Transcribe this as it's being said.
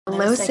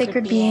Hello,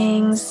 sacred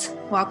beings.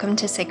 Welcome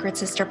to Sacred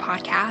Sister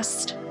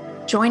Podcast.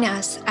 Join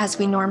us as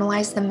we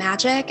normalize the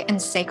magic and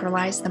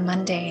sacralize the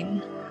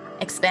mundane,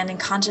 expanding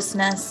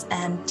consciousness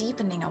and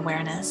deepening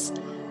awareness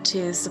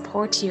to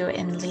support you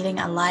in leading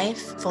a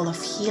life full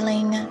of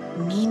healing,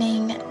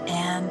 meaning,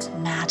 and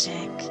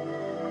magic.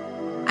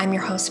 I'm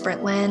your host,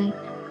 Britt Lynn,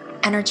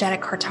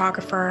 energetic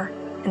cartographer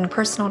and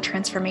personal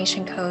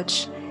transformation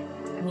coach.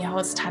 I'm your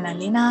host, Tana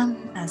Lina,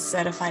 a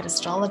certified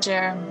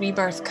astrologer,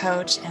 rebirth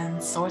coach,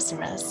 and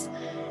sorceress.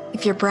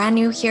 If you're brand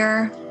new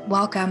here,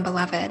 welcome,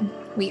 beloved.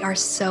 We are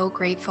so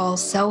grateful,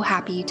 so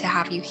happy to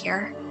have you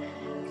here.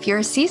 If you're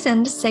a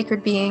seasoned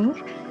sacred being,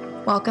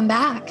 welcome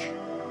back.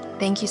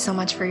 Thank you so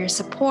much for your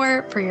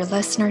support, for your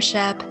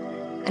listenership,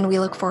 and we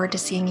look forward to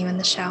seeing you in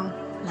the show.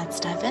 Let's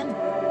dive in.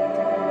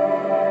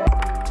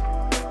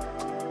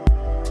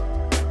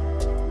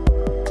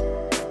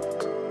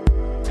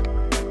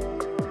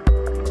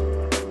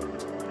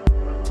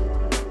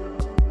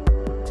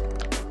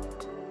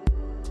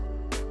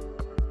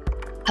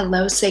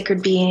 Hello,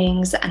 sacred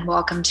beings, and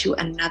welcome to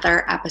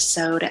another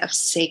episode of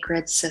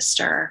Sacred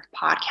Sister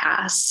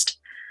Podcast.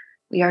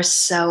 We are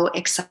so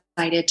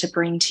excited to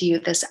bring to you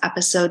this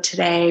episode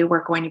today.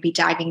 We're going to be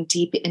diving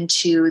deep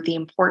into the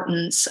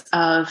importance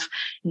of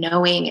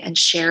knowing and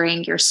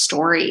sharing your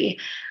story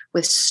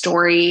with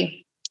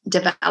story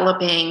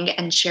developing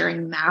and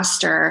sharing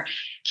master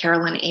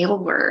Caroline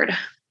Aylward.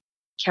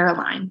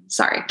 Caroline.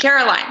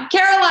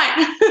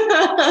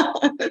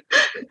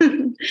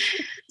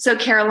 So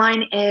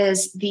Caroline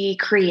is the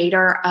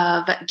creator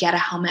of Get a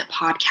Helmet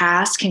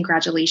podcast.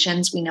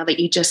 Congratulations. We know that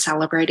you just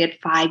celebrated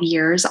 5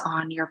 years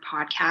on your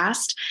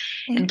podcast.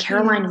 And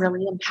Caroline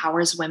really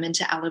empowers women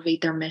to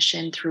elevate their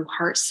mission through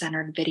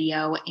heart-centered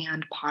video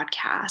and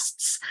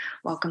podcasts.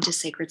 Welcome to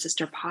Sacred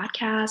Sister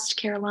Podcast,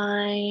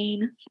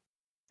 Caroline.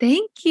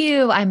 Thank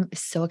you. I'm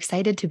so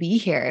excited to be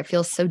here. It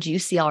feels so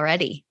juicy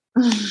already.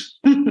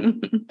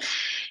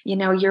 You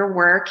know, your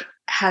work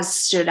has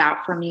stood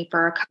out for me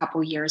for a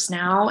couple years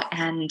now,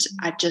 and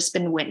I've just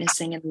been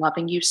witnessing and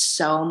loving you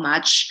so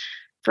much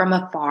from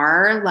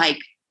afar, like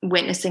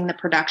witnessing the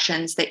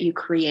productions that you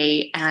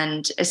create,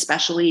 and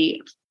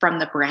especially from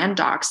the brand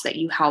docs that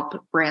you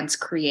help brands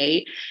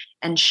create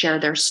and share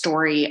their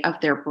story of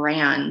their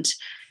brand.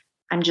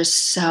 I'm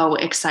just so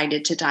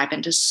excited to dive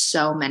into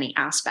so many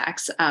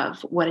aspects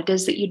of what it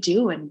is that you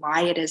do and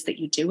why it is that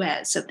you do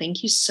it. So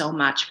thank you so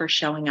much for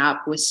showing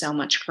up with so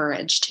much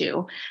courage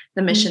to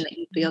the mission that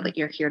you feel that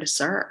you're here to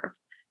serve.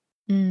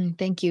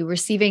 Thank you.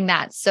 Receiving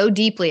that so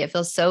deeply. It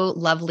feels so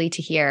lovely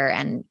to hear,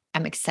 and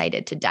I'm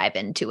excited to dive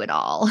into it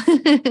all.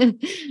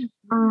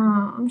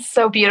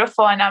 So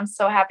beautiful. And I'm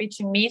so happy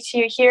to meet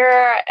you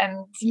here.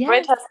 And Yes.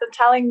 Britt has been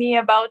telling me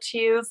about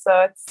you.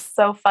 So it's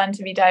so fun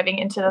to be diving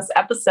into this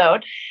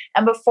episode.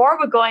 And before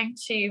we're going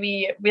to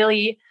be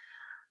really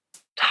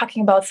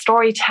talking about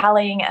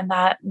storytelling and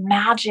that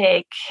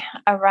magic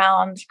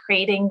around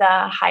creating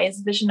the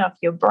highest vision of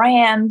your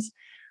brand,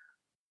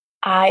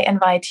 I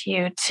invite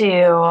you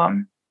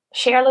to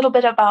share a little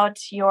bit about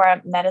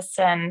your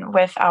medicine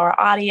with our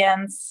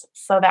audience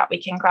so that we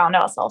can ground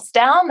ourselves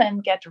down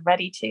and get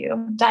ready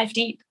to dive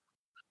deep.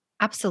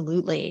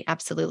 Absolutely.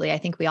 Absolutely. I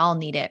think we all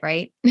need it,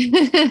 right?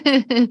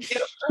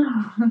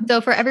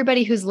 So for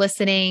everybody who's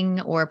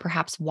listening or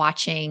perhaps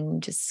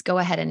watching, just go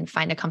ahead and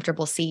find a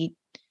comfortable seat.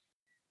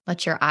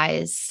 Let your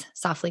eyes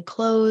softly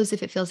close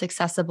if it feels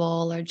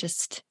accessible, or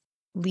just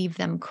leave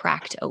them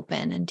cracked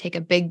open, and take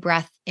a big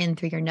breath in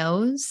through your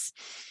nose.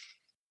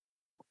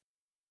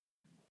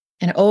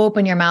 And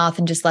open your mouth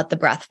and just let the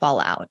breath fall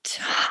out.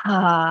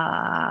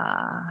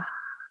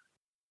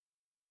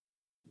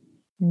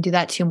 And do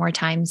that 2 more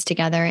times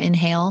together.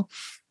 Inhale.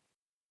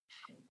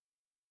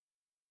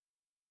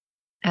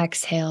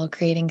 Exhale,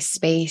 creating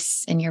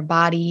space in your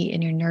body,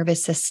 in your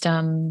nervous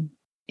system,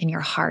 in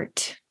your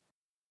heart.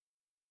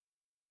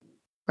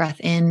 Breath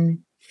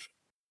in.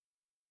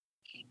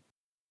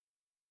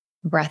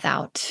 Breath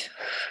out.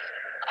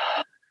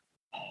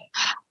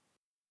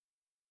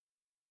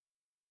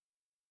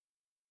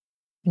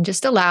 And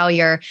just allow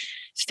your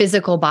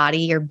physical body,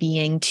 your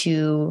being,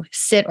 to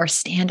sit or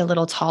stand a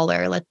little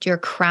taller. Let your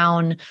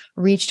crown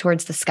reach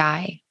towards the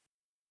sky.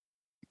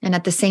 And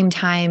at the same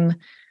time,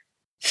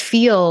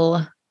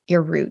 feel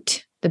your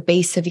root, the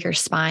base of your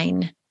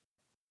spine,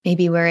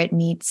 maybe where it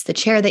meets the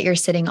chair that you're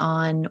sitting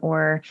on,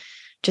 or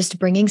just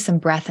bringing some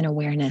breath and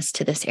awareness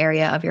to this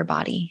area of your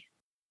body.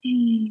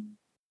 And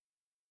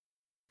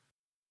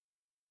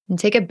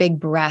take a big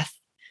breath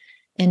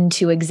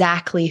into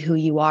exactly who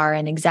you are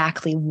and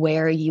exactly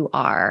where you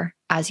are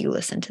as you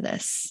listen to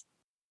this.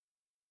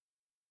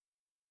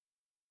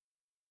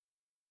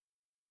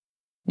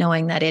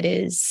 Knowing that it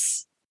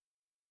is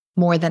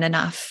more than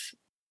enough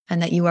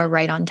and that you are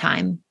right on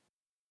time.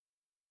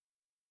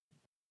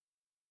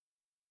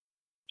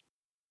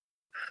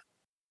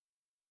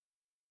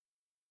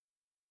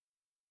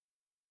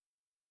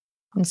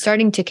 And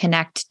starting to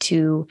connect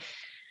to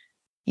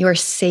your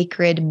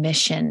sacred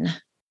mission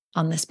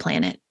on this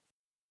planet.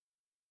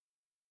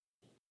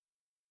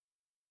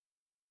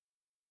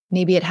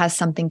 Maybe it has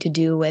something to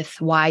do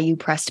with why you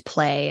pressed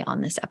play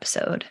on this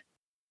episode.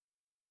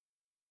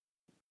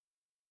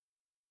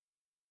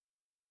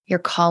 Your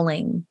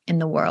calling in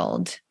the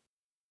world,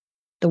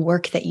 the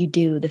work that you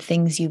do, the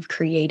things you've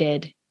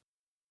created,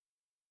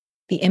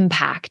 the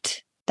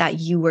impact that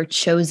you were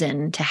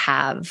chosen to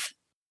have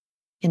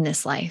in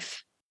this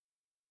life.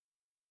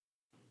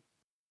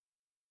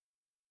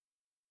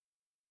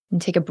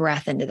 And take a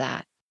breath into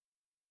that.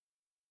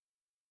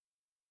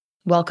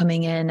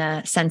 Welcoming in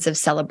a sense of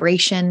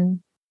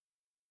celebration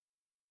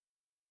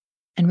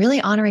and really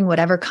honoring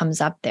whatever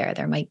comes up there.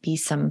 There might be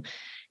some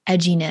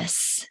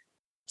edginess,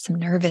 some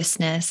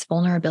nervousness,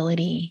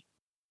 vulnerability,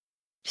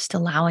 just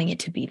allowing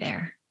it to be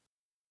there.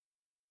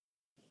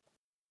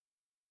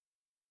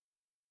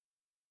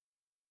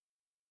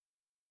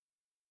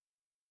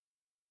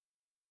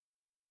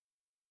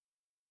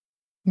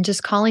 And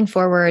just calling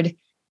forward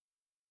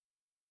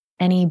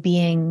any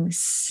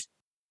beings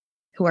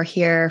who are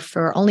here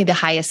for only the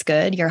highest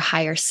good, your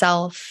higher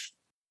self,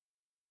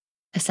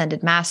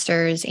 ascended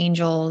masters,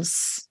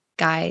 angels,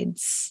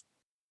 guides,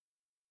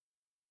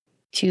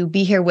 to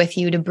be here with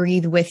you, to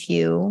breathe with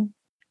you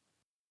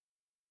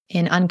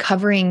in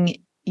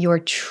uncovering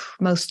your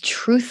most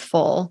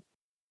truthful,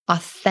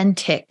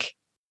 authentic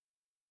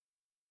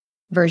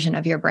version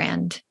of your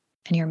brand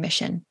and your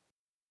mission.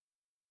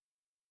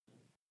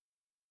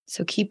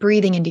 So keep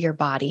breathing into your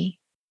body.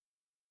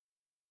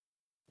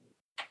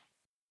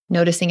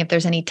 Noticing if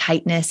there's any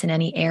tightness in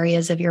any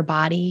areas of your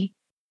body.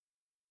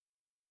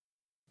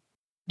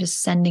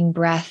 Just sending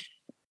breath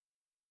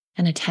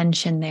and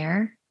attention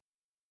there,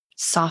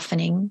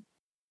 softening,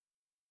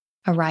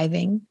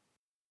 arriving.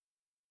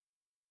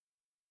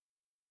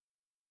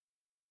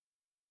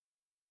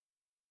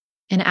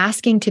 And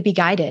asking to be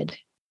guided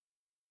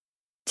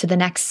to the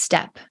next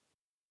step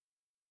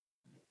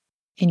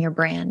in your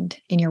brand,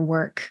 in your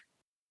work.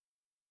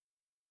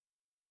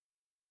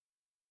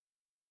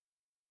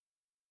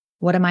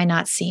 What am I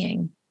not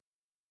seeing?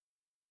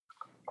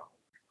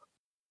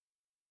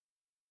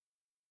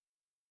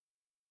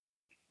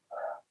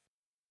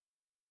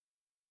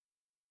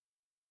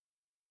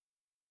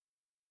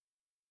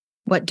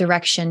 What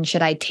direction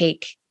should I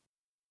take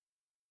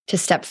to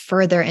step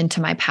further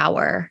into my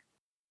power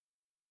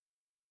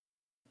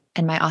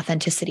and my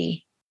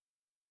authenticity?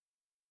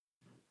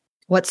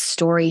 What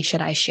story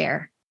should I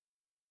share?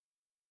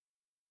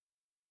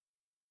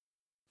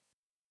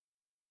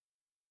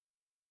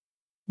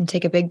 And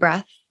take a big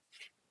breath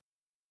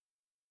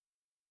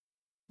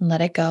and let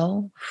it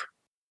go.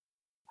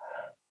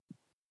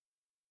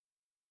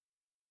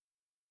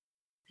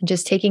 And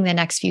just taking the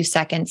next few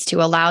seconds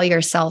to allow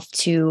yourself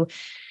to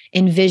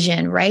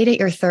envision right at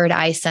your third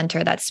eye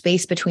center, that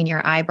space between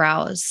your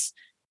eyebrows.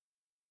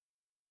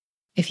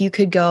 If you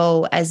could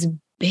go as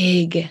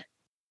big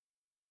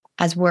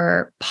as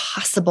were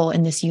possible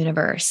in this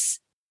universe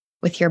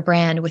with your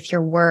brand, with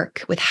your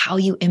work, with how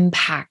you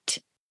impact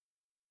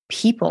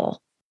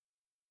people,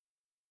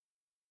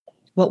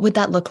 what would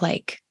that look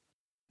like?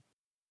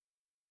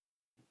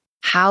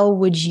 How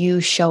would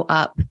you show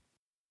up?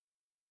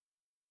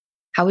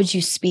 How would you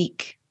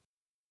speak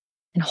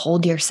and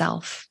hold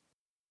yourself?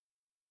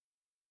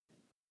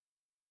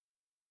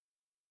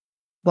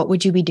 What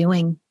would you be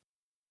doing?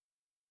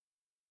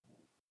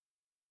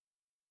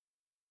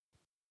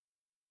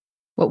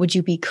 What would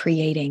you be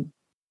creating?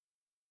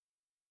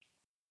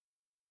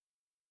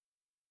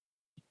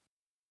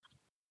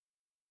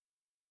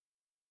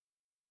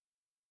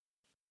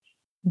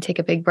 And take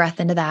a big breath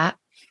into that.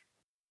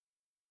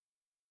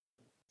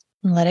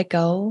 And let it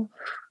go.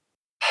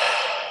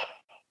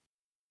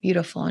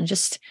 Beautiful. And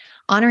just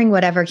honoring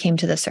whatever came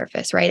to the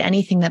surface, right?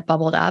 Anything that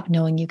bubbled up,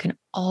 knowing you can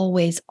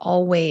always,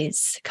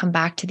 always come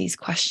back to these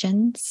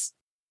questions.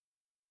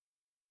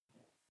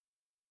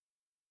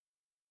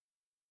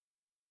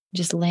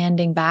 Just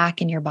landing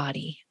back in your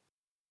body,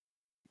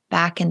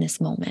 back in this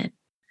moment,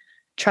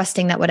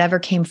 trusting that whatever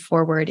came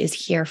forward is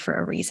here for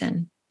a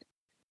reason.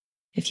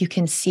 If you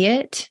can see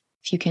it,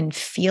 if you can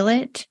feel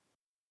it,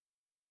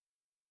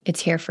 it's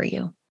here for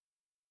you.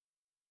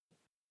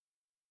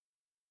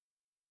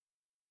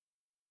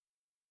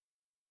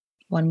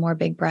 One more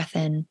big breath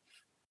in.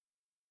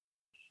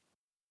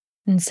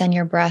 And send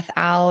your breath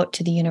out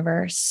to the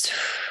universe.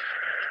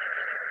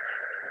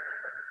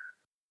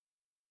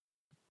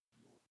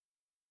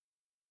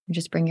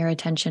 Just bring your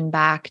attention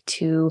back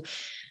to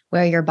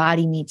where your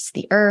body meets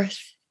the earth.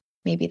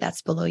 Maybe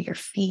that's below your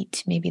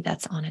feet. Maybe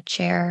that's on a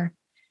chair.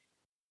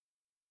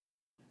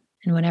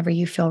 And whenever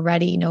you feel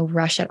ready, no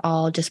rush at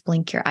all. Just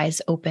blink your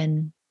eyes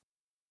open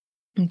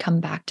and come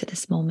back to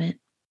this moment.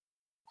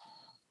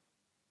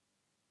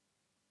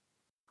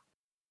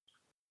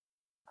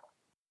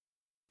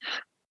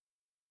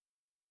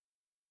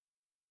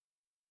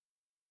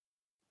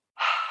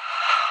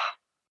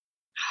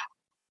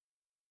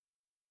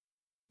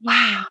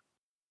 Wow.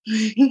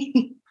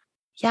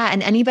 Yeah.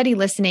 And anybody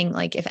listening,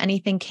 like if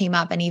anything came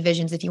up, any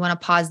visions, if you want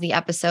to pause the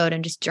episode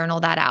and just journal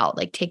that out,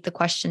 like take the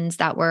questions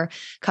that were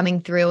coming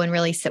through and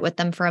really sit with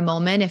them for a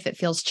moment if it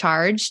feels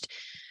charged.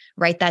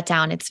 write that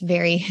down. It's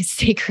very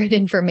sacred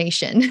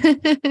information.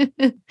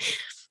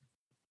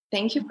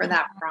 Thank you for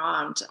that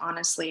prompt.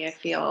 Honestly, I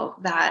feel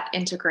that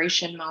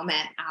integration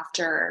moment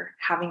after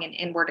having an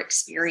inward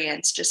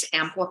experience just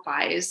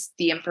amplifies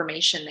the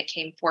information that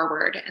came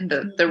forward, and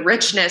the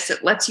richness.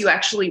 It lets you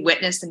actually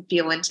witness and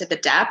feel into the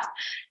depth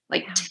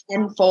like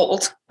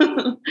tenfold.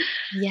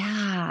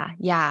 Yeah.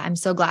 Yeah. I'm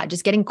so glad.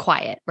 Just getting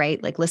quiet,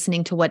 right? Like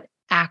listening to what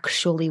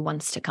actually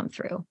wants to come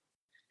through.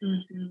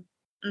 Mm-hmm.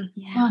 Mm-hmm.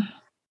 Yeah.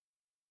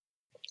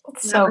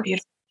 It's so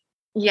beautiful.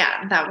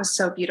 Yeah, that was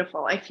so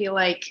beautiful. I feel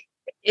like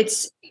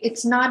it's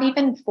not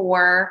even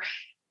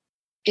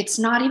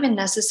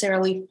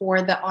necessarily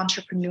for the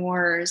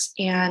entrepreneurs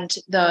and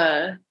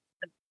the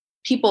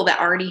people that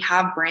already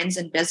have brands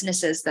and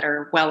businesses that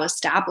are well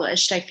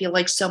established. I feel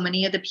like so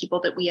many of the people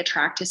that we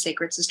attract to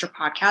Sacred Sister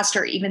Podcast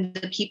are even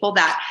the people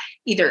that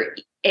either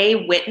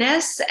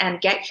witness and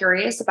get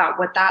curious about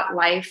what that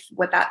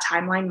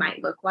timeline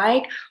might look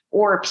like,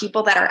 or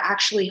people that are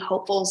actually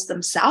hopefuls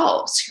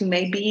themselves who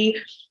may be,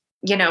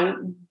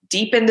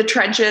 deep in the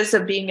trenches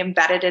of being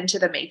embedded into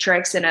the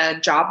matrix in a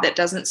job that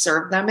doesn't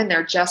serve them. And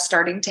they're just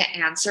starting to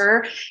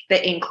answer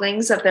the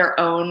inklings of their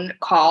own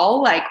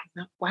call. Like,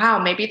 wow,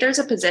 maybe there's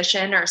a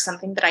position or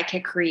something that I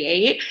could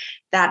create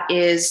that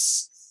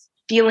is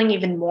feeling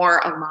even more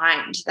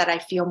aligned, that I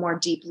feel more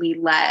deeply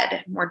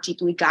led, more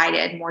deeply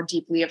guided, more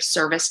deeply of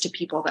service to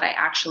people that I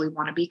actually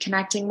want to be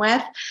connecting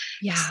with.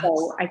 Yeah.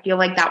 So I feel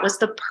like that was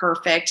the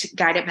perfect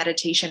guided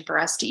meditation for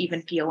us to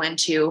even feel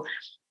into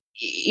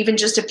even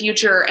just a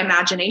future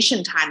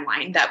imagination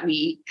timeline that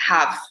we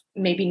have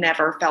maybe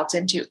never felt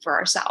into for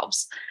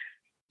ourselves.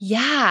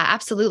 Yeah,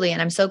 absolutely.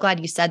 And I'm so glad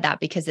you said that,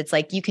 because it's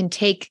like you can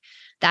take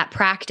that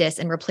practice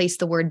and replace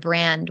the word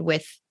brand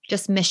with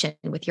just mission,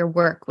 with your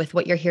work, with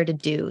what you're here to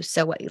do.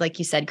 So like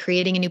you said,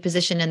 creating a new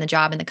position in the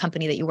job in the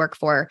company that you work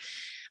for,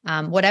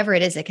 whatever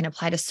it is, it can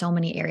apply to so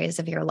many areas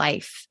of your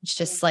life. It's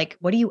just like,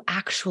 what do you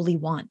actually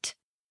want?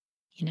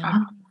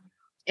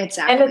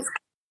 Exactly.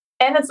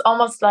 And it's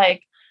almost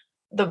like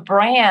the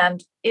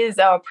brand is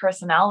our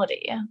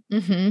personality.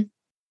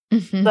 Mm-hmm.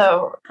 Mm-hmm.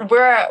 So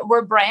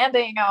we're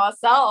branding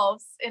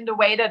ourselves in the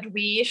way that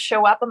we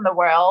show up in the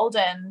world,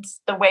 and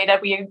the way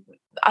that we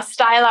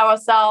style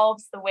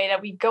ourselves, the way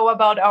that we go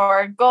about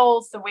our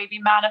goals, the way we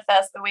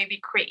manifest, the way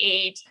we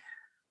create,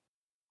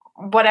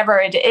 whatever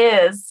it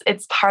is,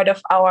 it's part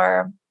of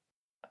our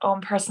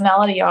own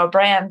personality, our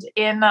brand.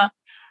 In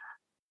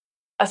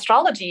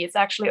astrology, it's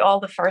actually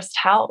all the first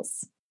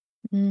house.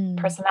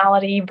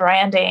 Personality,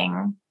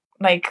 branding,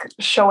 like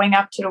showing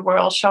up to the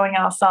world, showing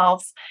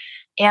ourselves.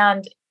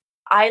 And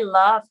I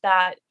love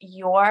that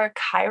your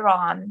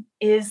Chiron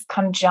is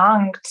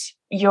conjunct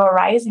your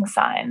rising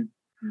sign.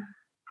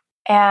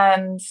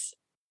 And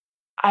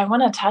I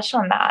want to touch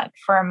on that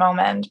for a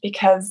moment,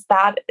 because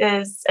that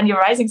is, and your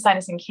rising sign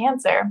is in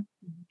Cancer.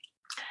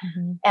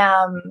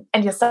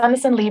 And your sun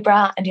is in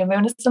Libra and your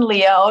moon is in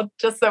Leo,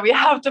 just so we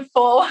have the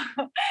full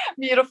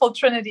beautiful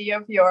trinity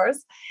of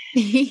yours.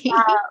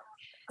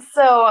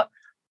 So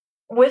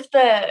with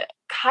the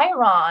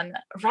Chiron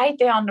right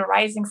there on the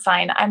rising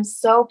sign, I'm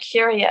so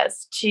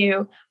curious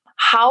to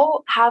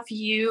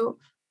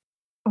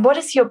what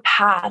is your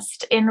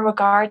past in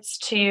regards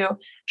to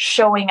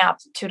showing up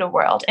to the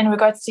world, in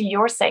regards to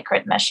your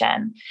sacred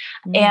mission,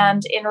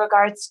 and in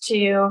regards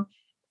to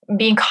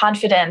being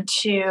confident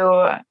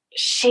to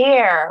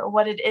share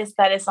what it is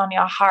that is on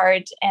your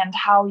heart, and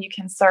how you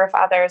can serve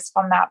others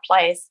from that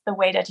place the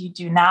way that you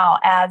do now,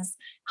 as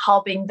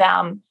helping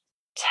them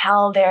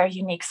tell their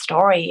unique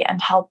story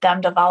and help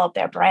them develop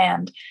their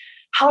brand.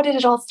 How did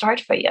it all start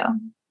for you?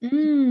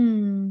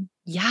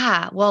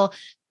 Yeah. Well,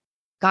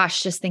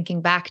 gosh, just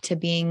thinking back to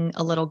being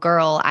a little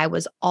girl, I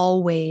was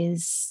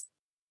always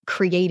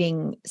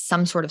creating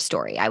some sort of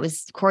story. I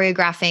was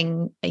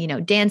choreographing,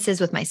 dances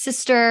with my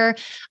sister.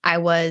 I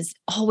was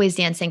always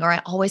dancing, or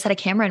I always had a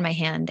camera in my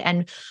hand,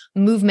 and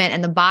movement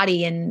and the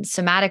body and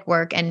somatic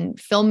work and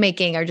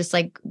filmmaking are just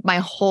like my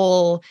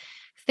whole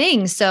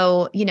thing.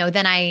 So,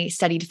 then I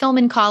studied film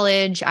in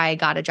college. I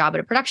got a job at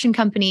a production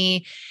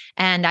company,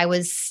 and I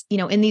was,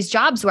 in these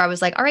jobs where I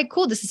was like, all right,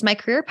 cool. This is my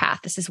career path.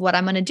 This is what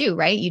I'm going to do,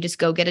 right? You just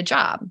go get a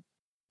job.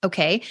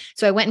 Okay.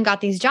 So I went and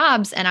got these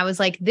jobs, and I was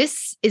like,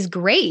 this is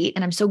great.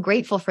 And I'm so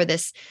grateful for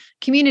this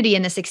community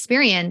and this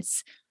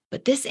experience,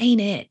 but this ain't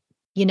it.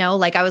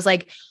 I was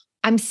like,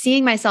 I'm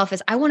seeing myself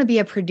as I want to be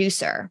a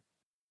producer,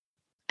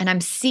 and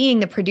I'm seeing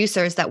the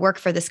producers that work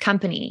for this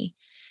company,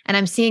 and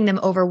I'm seeing them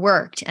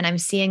overworked, and I'm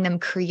seeing them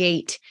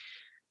create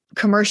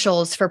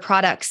commercials for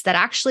products that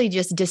actually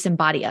just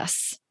disembody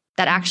us,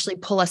 that actually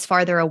pull us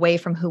farther away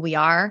from who we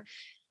are.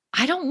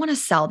 I don't want to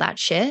sell that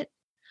shit.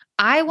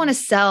 I want to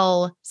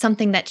sell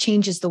something that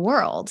changes the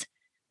world.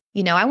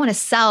 I want to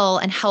sell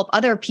and help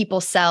other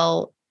people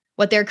sell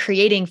what they're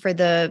creating for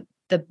the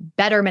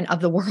betterment of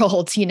the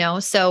world,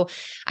 So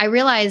I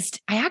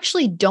realized I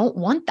actually don't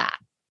want that.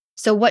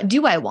 So what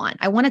do I want?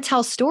 I want to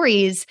tell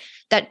stories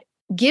that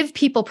give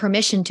people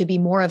permission to be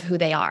more of who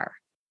they are.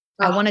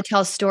 I want to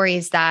tell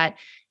stories that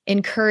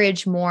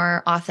encourage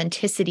more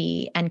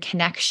authenticity and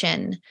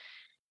connection.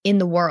 in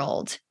the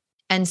world.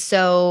 And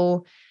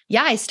so,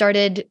 yeah, I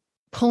started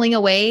pulling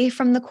away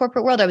from the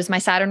corporate world. I was my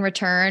Saturn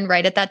return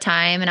right at that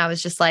time. And I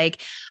was just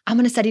like, I'm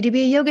going to study to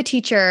be a yoga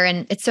teacher.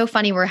 And it's so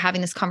funny we're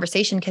having this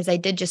conversation because I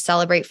did just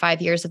celebrate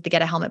 5 years of the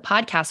Get a Helmet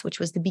podcast, which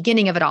was the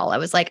beginning of it all. I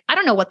was like, I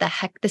don't know what the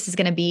heck this is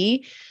going to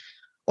be,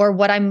 or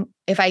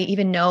if I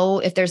even know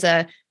if there's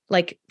a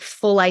like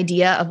full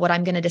idea of what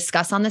I'm going to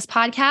discuss on this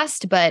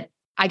podcast, but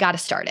I got to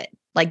start it.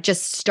 Like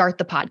just start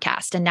the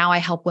podcast. And now I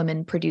help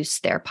women produce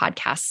their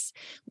podcasts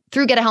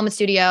through Get a Helmet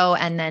Studio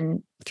and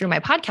then through my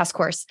podcast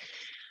course.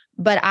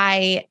 But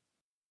I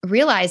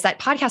realized that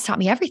podcast taught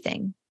me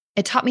everything.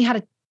 It taught me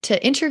how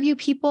to interview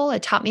people.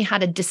 It taught me how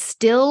to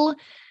distill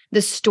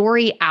the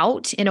story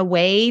out in a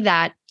way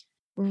that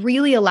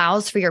really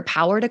allows for your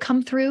power to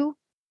come through.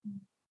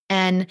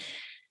 And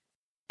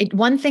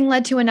one thing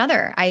led to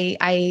another.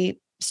 I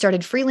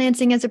started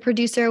freelancing as a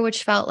producer,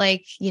 which felt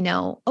like,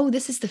 oh,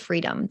 this is the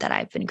freedom that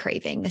I've been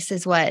craving. This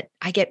is what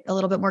I get a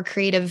little bit more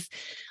creative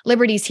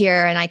liberties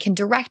here. And I can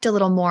direct a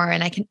little more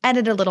and I can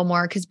edit a little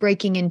more because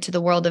breaking into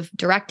the world of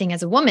directing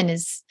as a woman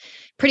is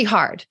pretty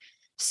hard.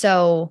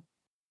 So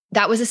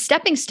that was a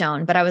stepping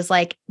stone, but I was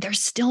like,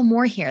 there's still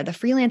more here. The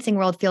freelancing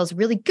world feels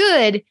really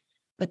good,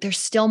 but there's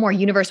still more.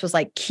 Universe was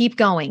like, keep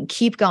going,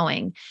 keep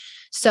going.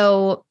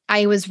 So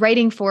I was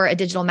writing for a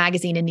digital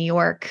magazine in New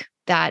York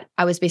that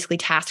I was basically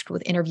tasked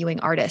with interviewing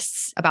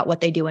artists about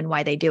what they do and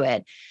why they do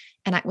it.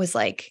 And I was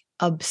like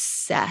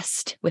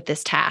obsessed with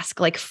this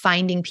task, like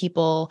finding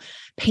people,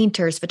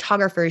 painters,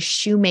 photographers,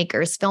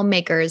 shoemakers,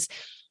 filmmakers,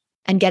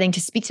 and getting to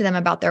speak to them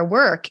about their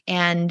work.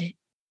 And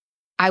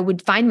I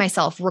would find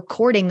myself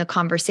recording the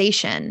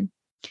conversation,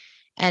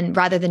 and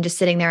rather than just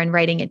sitting there and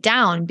writing it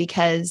down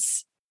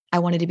because I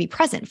wanted to be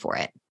present for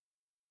it.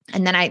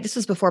 And then this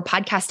was before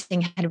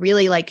podcasting had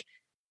really like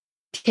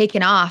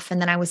taken off.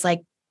 And then I was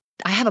like,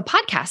 I have a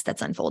podcast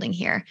that's unfolding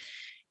here.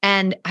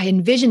 And I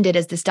envisioned it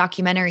as this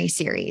documentary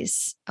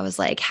series. I was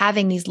like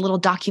having these little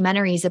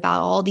documentaries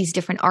about all these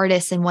different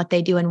artists and what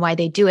they do and why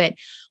they do it,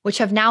 which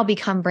have now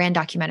become brand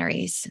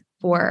documentaries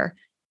for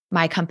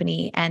my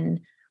company and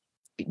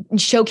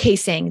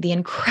showcasing the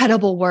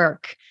incredible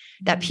work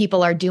that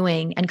people are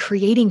doing and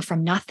creating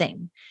from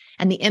nothing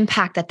and the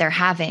impact that they're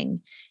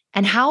having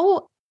and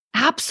how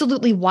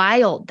absolutely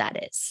wild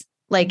that is.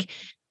 Like,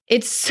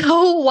 it's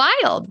so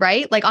wild,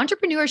 right? Like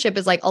entrepreneurship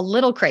is like a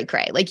little cray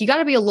cray. Like you got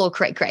to be a little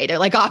cray cray to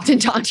like opt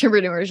into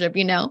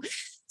entrepreneurship,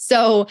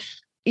 So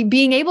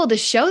being able to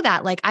show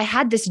that, like I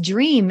had this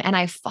dream and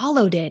I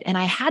followed it, and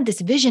I had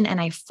this vision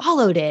and I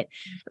followed it.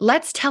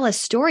 Let's tell a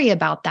story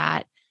about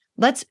that.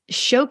 Let's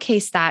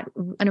showcase that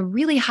in a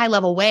really high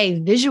level way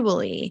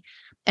visually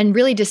and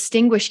really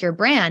distinguish your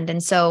brand.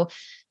 And so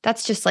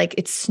that's just like,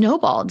 it's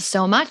snowballed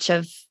so much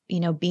of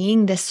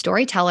being this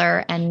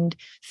storyteller, and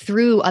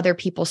through other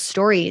people's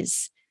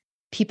stories,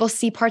 people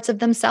see parts of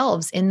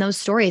themselves in those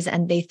stories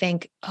and they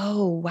think,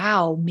 oh,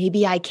 wow,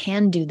 maybe I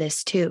can do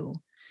this too.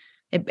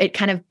 It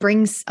kind of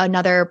brings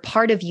another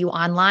part of you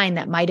online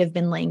that might have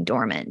been laying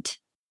dormant.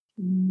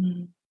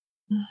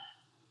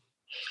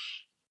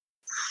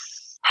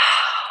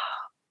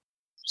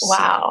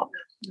 Wow.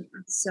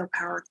 So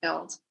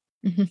power-filled.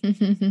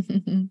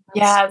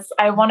 Yes,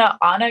 I want to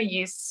honor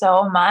you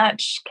so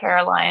much,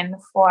 Caroline,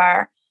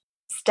 for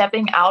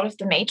stepping out of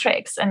the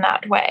matrix in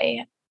that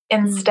way.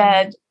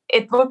 Instead,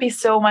 it would be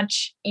so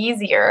much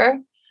easier,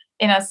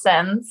 in a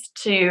sense,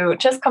 to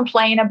just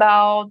complain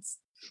about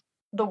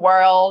the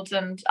world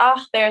and,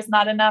 there's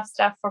not enough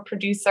stuff for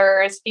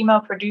producers.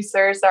 Female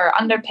producers are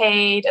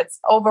underpaid. It's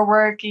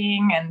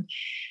overworking. And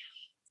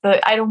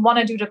I don't want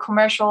to do the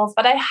commercials,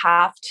 but I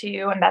have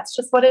to. And that's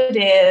just what it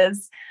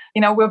is.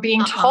 We're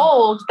being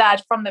told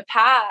that from the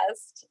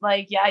past,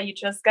 like, yeah, you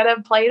just got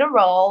to play the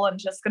role and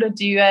just got to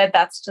do it.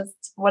 That's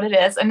just what it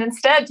is. And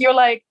instead you're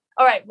like,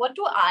 all right, what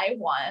do I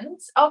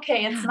want?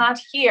 Okay, it's not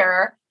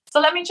here. So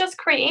let me just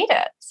create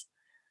it.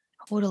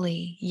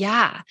 Totally.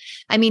 Yeah.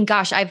 I mean,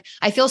 gosh,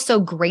 I feel so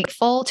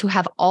grateful to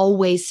have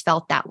always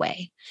felt that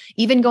way.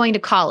 Even going to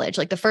college,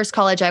 like the first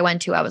college I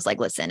went to, I was like,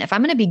 listen, if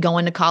I'm going to be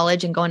going to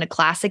college and going to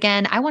class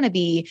again, I want to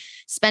be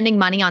spending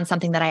money on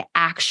something that I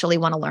actually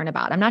want to learn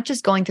about. I'm not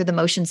just going through the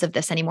motions of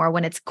this anymore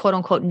when it's quote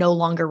unquote no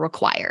longer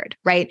required,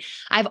 right?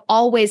 I've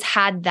always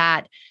had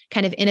that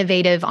kind of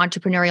innovative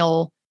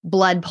entrepreneurial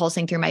blood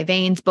pulsing through my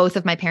veins. Both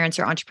of my parents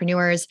are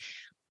entrepreneurs,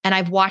 and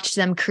I've watched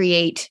them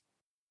create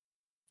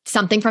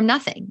something from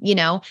nothing,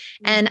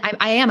 and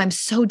I'm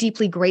so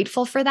deeply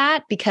grateful for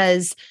that,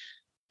 because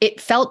it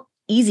felt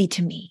easy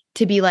to me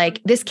to be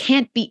like, this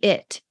can't be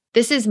it.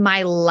 This is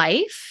my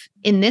life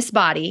in this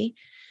body.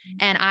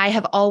 And I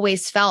have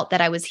always felt that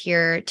I was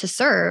here to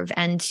serve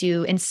and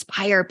to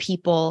inspire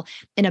people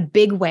in a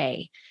big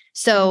way.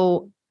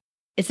 So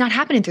it's not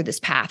happening through this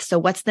path. So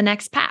what's the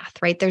next path,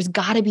 right? There's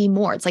got to be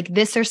more. It's like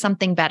this or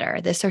something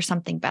better, this or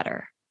something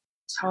better.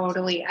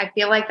 Totally. I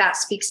feel like that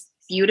speaks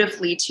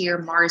beautifully to your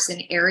Mars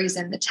and Aries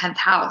in the 10th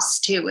house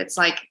too. It's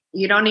like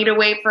You don't need to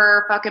wait for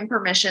a fucking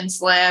permission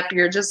slip.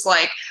 You're just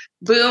like,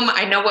 boom,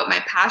 I know what my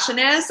passion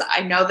is.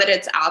 I know that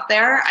it's out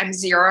there. I'm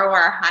 0 or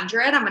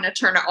 100. I'm going to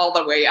turn it all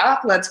the way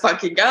up. Let's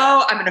fucking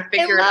go. I'm going to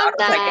figure it out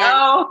as I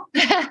go.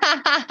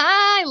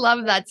 I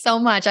love that so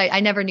much.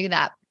 I never knew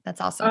that. That's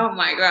awesome. Oh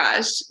my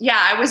gosh.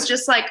 Yeah. I was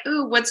just like,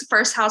 ooh, what's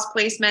first house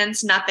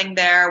placements? Nothing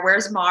there.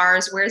 Where's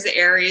Mars? Where's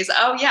Aries?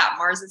 Oh yeah.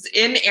 Mars is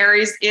in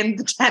Aries in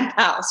the 10th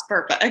house.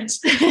 Perfect.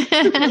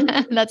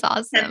 That's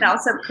awesome. 10th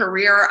house of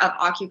career, of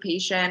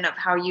occupation, of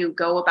how you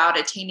go about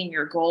attaining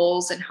your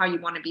goals and how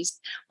you want to be,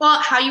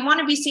 how you want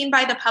to be seen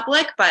by the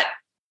public. But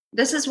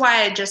this is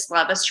why I just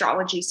love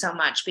astrology so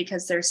much,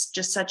 because there's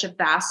just such a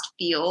vast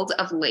field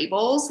of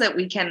labels that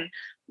we can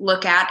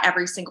look at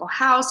every single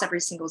house, every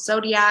single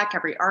zodiac,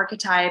 every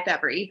archetype,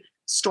 every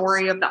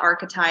story of the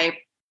archetype.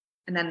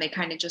 And then they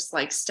kind of just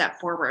like step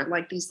forward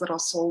like these little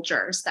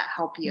soldiers that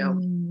help you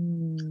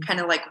kind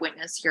of like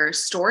witness your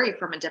story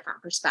from a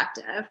different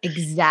perspective.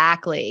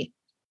 Exactly.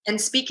 And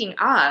speaking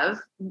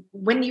of,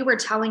 when you were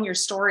telling your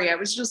story, I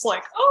was just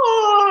like,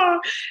 oh,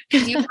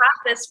 because you have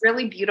this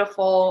really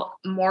beautiful,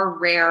 more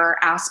rare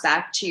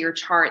aspect to your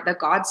chart, the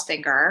God's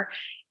finger.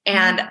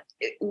 And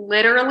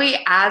literally,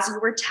 as you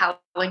were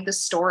telling the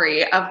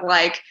story of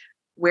like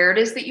where it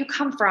is that you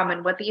come from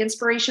and what the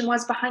inspiration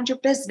was behind your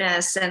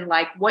business and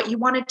like what you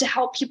wanted to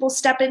help people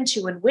step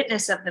into and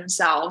witness of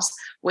themselves,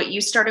 what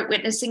you started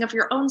witnessing of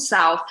your own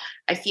self,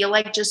 I feel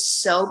like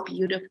just so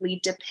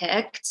beautifully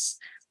depicts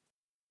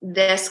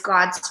this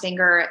God's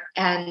finger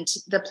and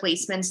the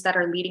placements that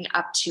are leading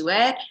up to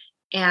it,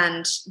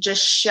 and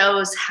just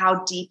shows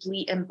how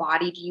deeply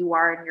embodied you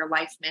are in your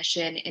life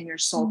mission, in your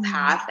soul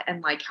path,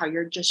 and like how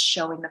you're just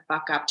showing the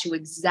fuck up to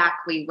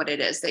exactly what it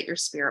is that your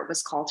spirit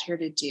was called here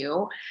to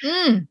do.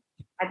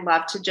 I'd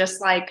love to just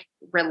like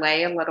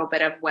relay a little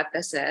bit of what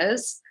this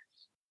is.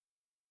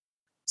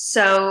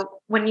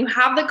 So when you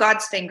have the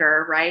God's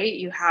finger, right,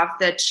 you have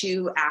the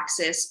 2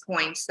 axis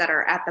points that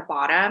are at the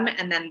bottom.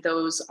 And then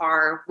those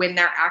are, when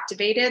they're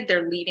activated,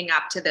 they're leading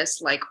up to this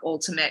like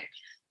ultimate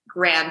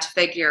grand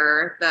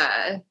figure.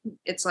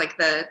 It's like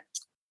the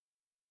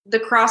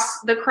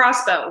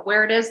crossbow,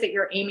 where it is that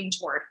you're aiming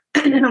toward,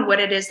 what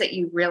it is that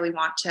you really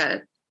want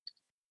to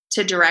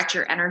direct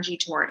your energy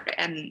toward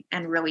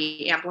and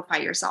really amplify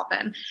yourself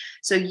in.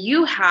 So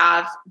you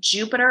have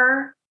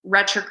Jupiter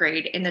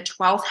retrograde in the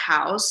 12th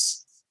house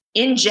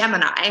in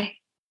Gemini.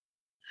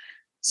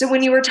 So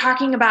when you were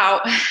talking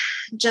about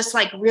just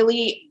like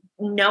really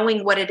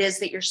knowing what it is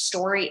that your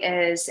story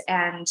is,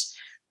 and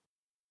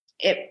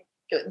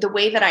the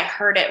way that I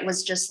heard it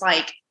was just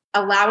like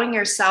allowing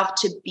yourself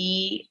to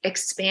be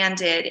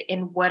expanded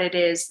in what it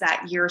is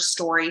that your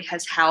story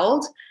has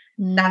held.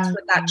 That's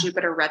what that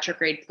Jupiter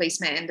retrograde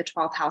placement in the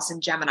 12th house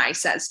in Gemini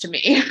says to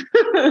me.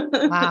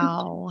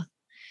 Wow.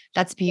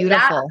 That's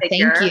beautiful. That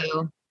figure, thank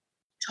you.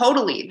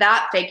 Totally.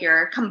 That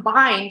figure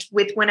combined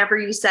with whenever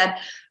you said,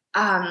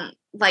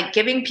 like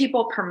giving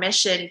people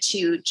permission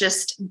to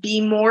just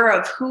be more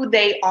of who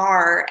they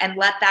are and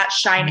let that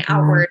shine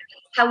outward.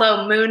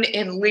 Hello, Moon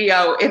in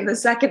Leo in the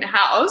 2nd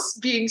house,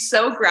 being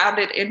so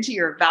grounded into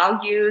your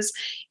values,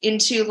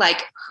 into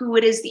like who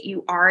it is that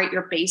you are at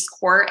your base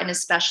core, and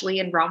especially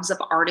in realms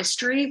of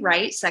artistry,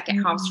 right?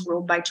 2nd house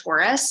ruled by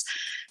Taurus.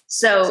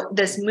 So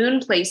this Moon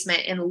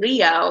placement in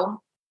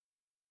Leo,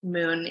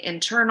 Moon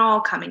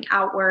internal, coming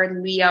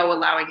outward, Leo,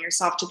 allowing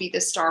yourself to be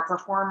the star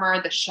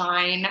performer, the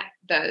shine,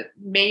 the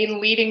main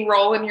leading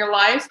role in your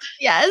life.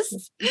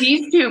 Yes.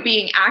 These 2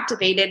 being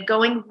activated,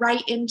 going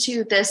right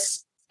into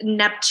this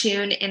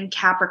Neptune in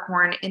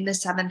Capricorn in the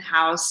 7th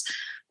house.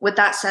 What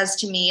that says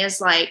to me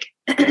is like,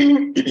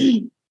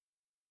 it's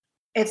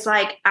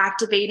like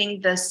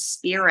activating the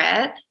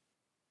spirit,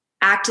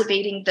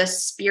 activating the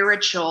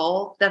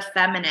spiritual, the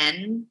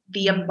feminine,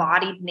 the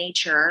embodied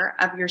nature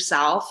of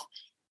yourself.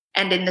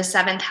 And in the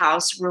 7th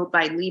house ruled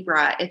by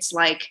Libra, it's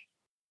like,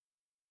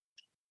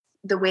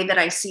 the way that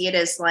I see it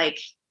is like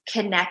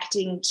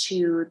connecting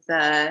to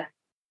the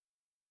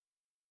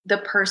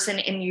person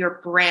in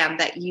your brand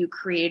that you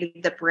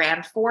created the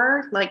brand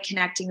for, like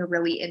connecting a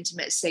really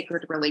intimate,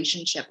 sacred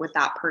relationship with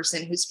that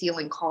person who's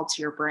feeling called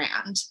to your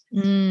brand.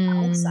 That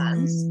makes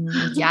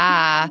sense.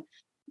 Yeah.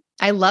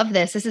 I love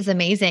this. This is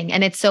amazing.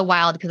 And it's so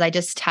wild because I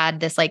just had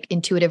this like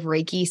intuitive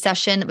Reiki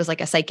session. It was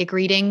like a psychic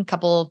reading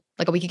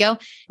a week ago.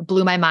 It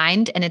blew my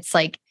mind. And it's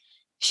like,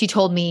 she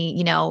told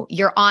me,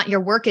 your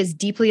work is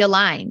deeply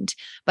aligned,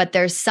 but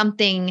there's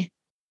something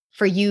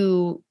for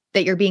you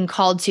that you're being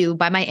called to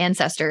by my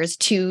ancestors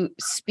to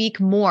speak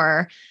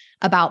more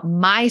about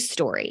my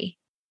story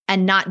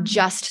and not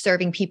just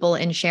serving people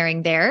and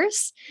sharing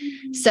theirs.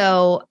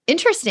 So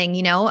interesting,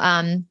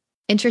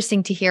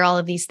 interesting to hear all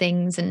of these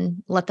things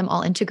and let them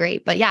all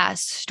integrate. But yeah,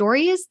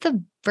 story is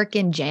the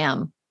freaking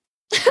jam.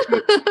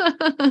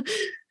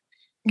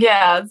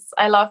 Yes,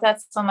 I love that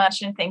so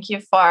much. And thank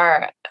you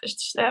for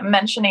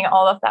mentioning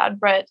all of that,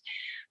 Britt.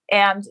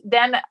 And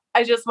then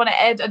I just want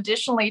to add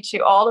additionally to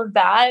all of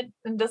that,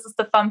 and this is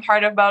the fun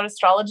part about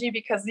astrology,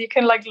 because you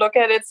can like look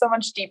at it so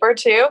much deeper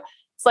too.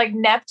 It's like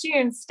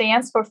Neptune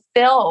stands for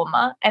film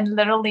and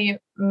literally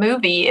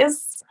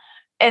movies.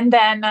 And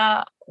then,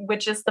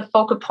 which is the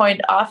focal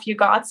point of your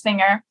God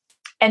Swinger.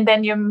 And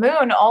then your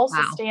moon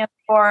also stands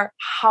for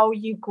how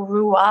you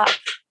grew up,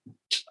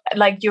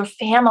 like your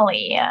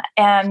family.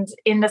 And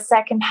in the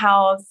second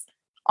house,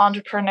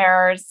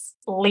 entrepreneurs,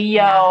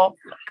 Leo,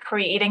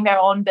 creating their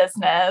own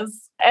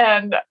business.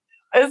 And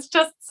it's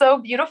just so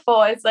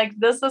beautiful. It's like,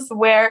 this is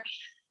where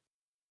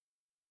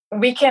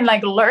we can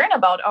like learn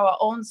about our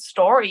own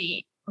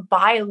story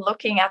by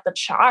looking at the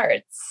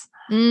charts,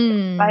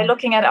 by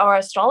looking at our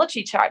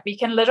astrology chart. We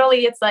can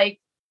literally, it's like,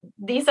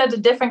 these are the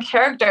different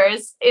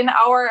characters in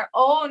our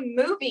own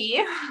movie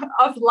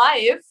of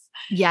life.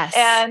 Yes.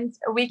 And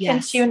we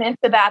can tune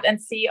into that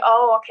and see,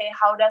 oh, okay,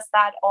 how does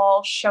that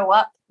all show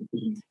up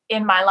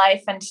in my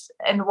life? And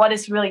what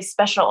is really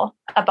special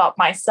about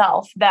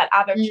myself that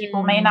other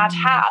people may not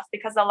have?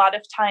 Because a lot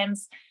of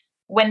times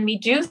when we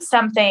do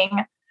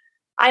something,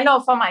 I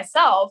know for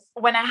myself,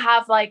 when I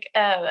have like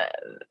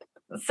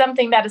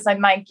something that is like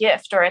my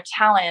gift or a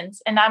talent,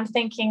 and I'm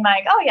thinking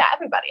like, oh yeah,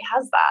 everybody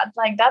has that.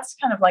 Like, that's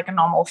kind of like a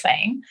normal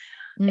thing.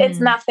 It's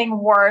nothing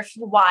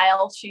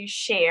worthwhile to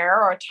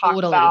share or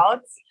talk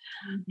about.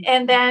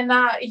 And then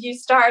you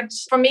start,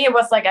 for me, it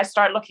was like, I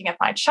started looking at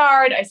my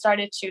chart. I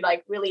started to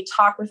like really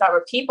talk with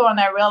other people, and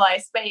I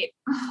realized, wait,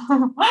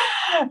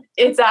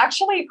 it's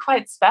actually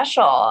quite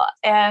special.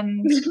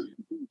 And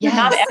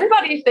not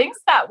everybody thinks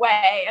that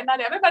way, and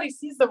not everybody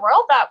sees the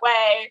world that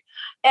way.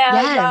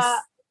 And,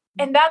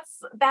 and that's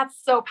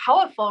so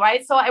powerful,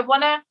 right? So I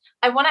want to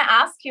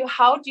ask you,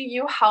 how do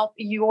you help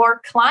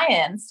your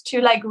clients to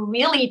like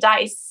really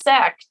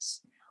dissect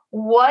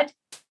what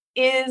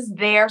is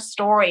their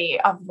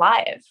story of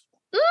life?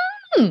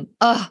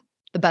 Oh,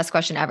 the best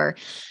question ever.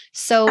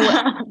 So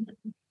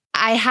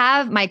I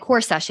have my core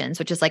sessions,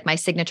 which is like my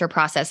signature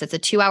process. It's a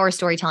 2-hour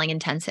storytelling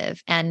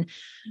intensive. And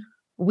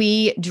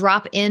we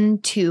drop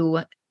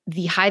into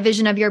the high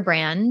vision of your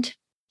brand,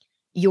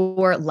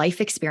 your life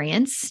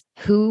experience,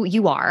 who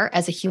you are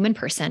as a human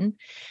person.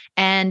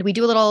 And we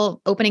do a little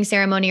opening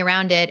ceremony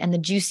around it. And the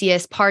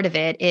juiciest part of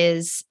it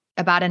is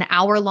about an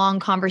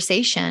hour-long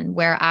conversation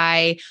where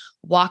I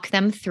walk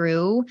them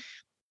through,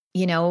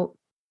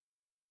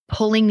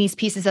 pulling these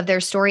pieces of their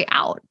story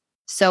out.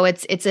 So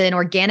it's an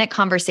organic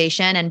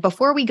conversation. And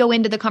before we go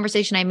into the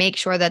conversation, I make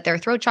sure that their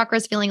throat chakra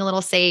is feeling a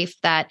little safe,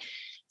 that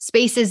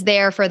space is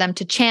there for them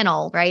to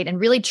channel, right? And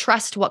really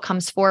trust what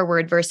comes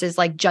forward versus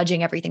like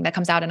judging everything that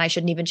comes out. And I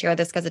shouldn't even share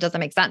this because it doesn't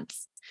make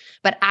sense,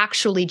 but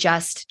actually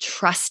just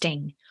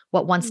trusting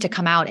what wants to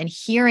come out and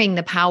hearing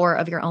the power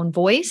of your own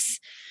voice.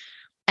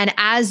 And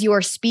as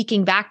you're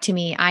speaking back to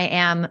me, I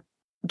am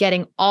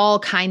getting all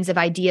kinds of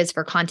ideas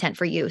for content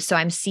for you. So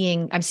I'm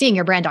seeing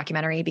your brand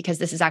documentary, because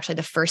this is actually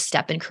the first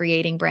step in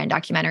creating brand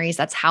documentaries.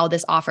 That's how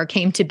this offer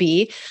came to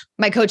be.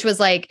 My coach was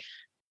like,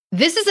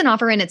 this is an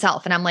offer in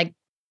itself. And I'm like,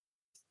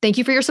 thank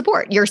you for your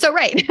support. You're so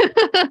right.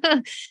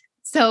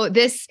 So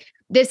this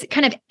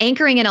kind of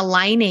anchoring and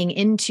aligning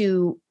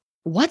into,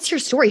 what's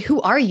your story?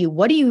 Who are you?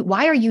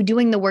 Why are you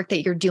doing the work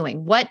that you're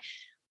doing? What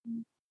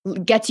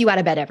gets you out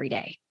of bed every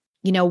day?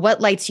 What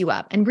lights you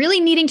up? And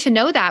really needing to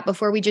know that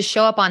before we just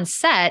show up on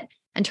set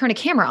and turn a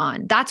camera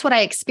on. That's what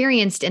I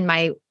experienced in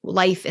my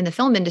life in the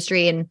film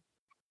industry, and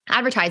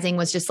advertising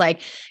was just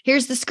like,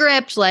 here's the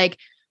script, like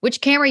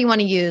which camera you want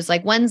to use,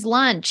 like when's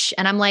lunch?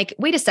 And I'm like,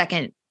 wait a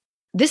second.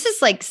 This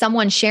is like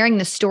someone sharing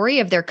the story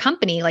of their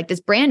company, like this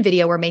brand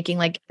video we're making,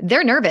 like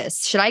they're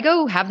nervous. Should I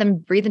go have them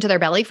breathe into their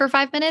belly for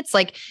 5 minutes?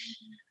 Like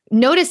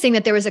noticing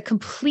that there was a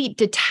complete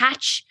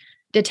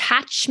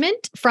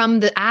detachment from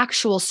the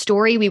actual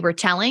story we were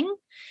telling,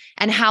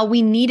 and how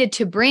we needed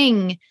to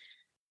bring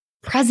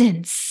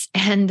presence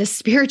and the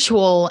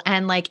spiritual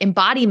and like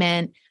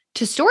embodiment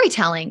to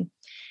storytelling.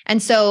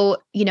 And so,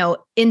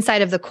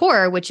 inside of the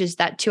core, which is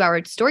that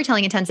 2-hour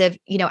storytelling intensive,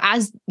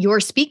 as you're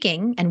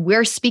speaking and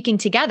we're speaking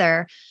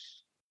together,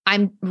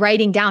 I'm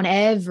writing down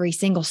every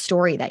single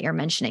story that you're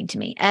mentioning to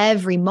me,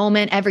 every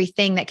moment,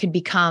 everything that could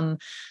become,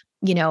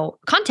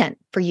 content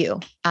for you.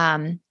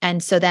 And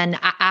so then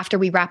after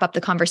we wrap up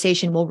the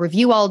conversation, we'll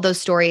review all of those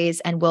stories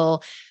and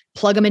we'll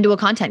plug them into a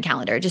content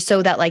calendar, just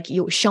so that like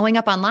you showing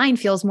up online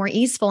feels more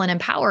easeful and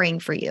empowering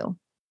for you.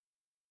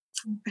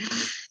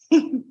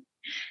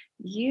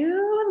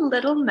 You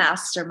little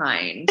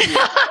mastermind.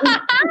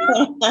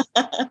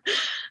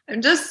 I'm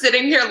just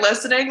sitting here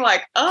listening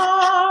like,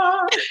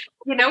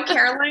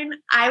 Caroline,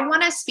 I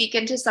want to speak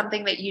into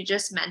something that you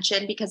just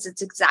mentioned, because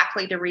it's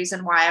exactly the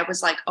reason why I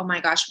was like, oh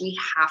my gosh, we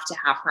have to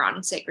have her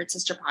on Sacred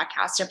Sister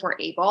Podcast if we're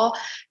able.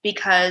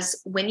 Because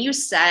when you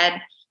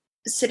said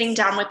sitting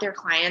down with their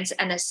clients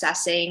and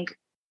assessing,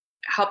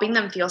 helping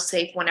them feel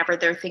safe whenever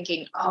they're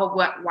thinking,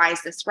 why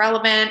is this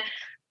relevant?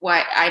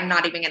 What, I'm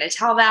not even going to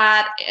tell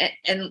that.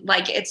 And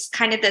like, it's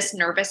kind of this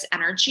nervous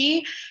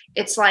energy.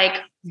 It's like,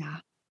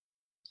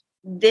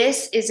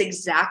 this is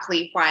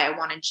exactly why I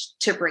wanted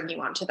to bring you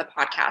onto the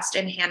podcast.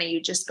 And Hannah, you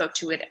just spoke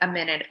to it a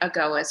minute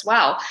ago as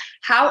well.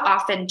 How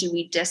often do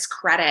we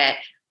discredit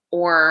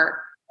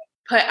or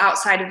put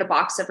outside of the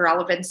box of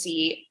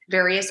relevancy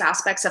various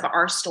aspects of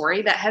our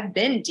story that have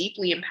been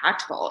deeply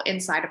impactful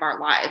inside of our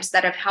lives,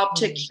 that have helped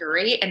to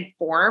curate and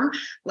form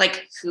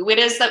like who it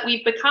is that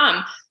we've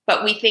become.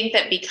 But we think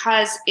that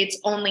because it's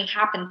only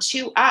happened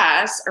to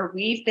us, or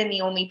we've been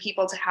the only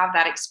people to have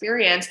that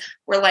experience,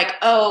 we're like,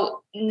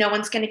 oh, no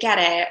one's going to get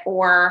it.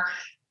 Or,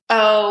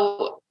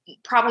 oh,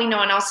 probably no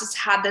one else has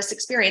had this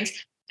experience.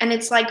 And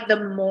it's like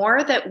the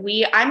more that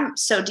I'm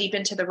so deep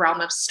into the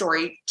realm of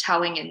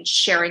storytelling and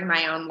sharing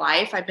my own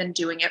life. I've been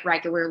doing it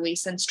regularly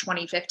since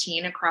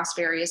 2015 across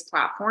various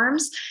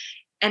platforms.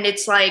 And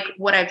it's like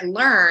what I've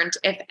learned,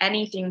 if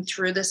anything,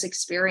 through this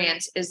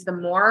experience is the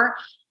more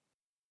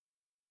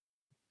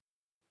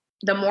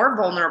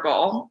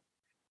vulnerable,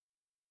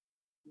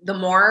 the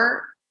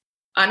more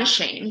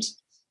unashamed.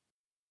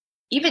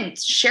 Even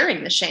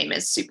sharing the shame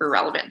is super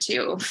relevant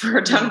too for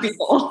a ton of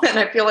people. And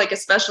I feel like,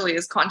 especially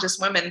as conscious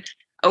women,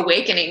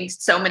 awakening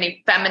so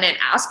many feminine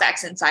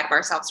aspects inside of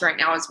ourselves right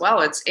now as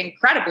well, it's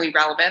incredibly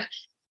relevant.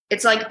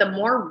 It's like the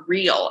more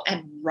real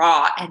and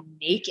raw and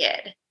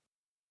naked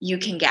you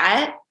can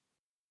get,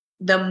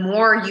 the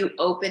more you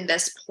open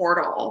this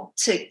portal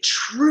to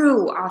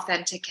true,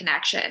 authentic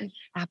connection.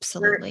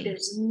 Absolutely.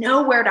 There's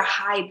nowhere to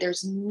hide.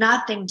 There's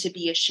nothing to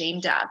be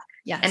ashamed of.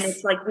 Yes. And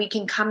it's like we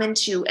can come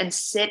into and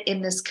sit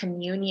in this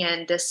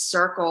communion, this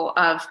circle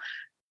of,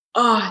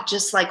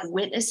 just like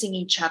witnessing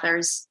each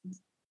other's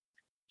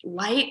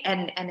light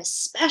and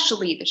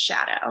especially the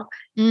shadow.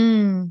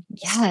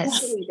 Yes.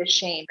 Especially the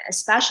shame,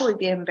 especially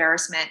the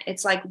embarrassment.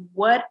 It's like,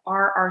 what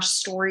are our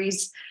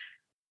stories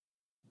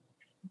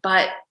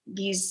but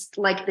these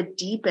like the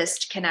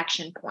deepest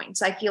connection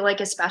points? I feel like,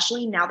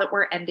 especially now that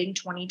we're ending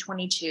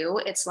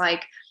 2022, it's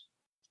like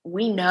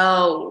we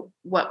know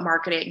what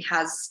marketing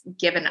has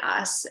given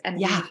us, and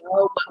we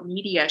know what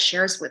media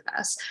shares with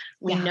us.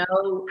 We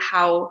know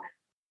how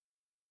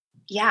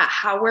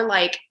we're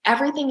like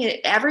everything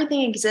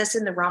exists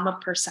in the realm of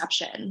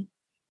perception.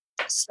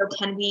 So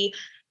can we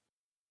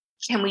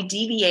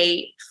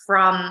deviate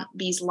from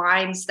these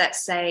lines that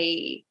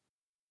say,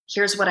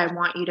 here's what I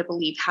want you to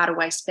believe. How do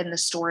I spin the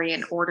story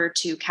in order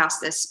to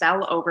cast this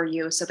spell over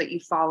you so that you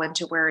fall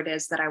into where it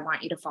is that I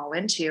want you to fall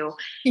into?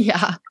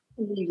 Yeah.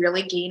 We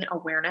really gain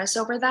awareness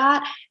over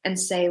that and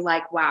say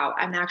like, wow,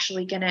 I'm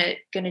actually gonna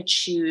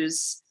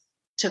choose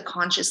to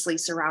consciously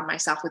surround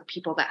myself with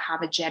people that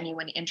have a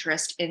genuine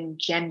interest in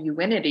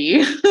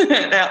genuinity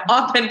and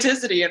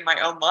authenticity in my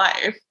own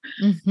life.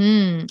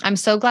 I'm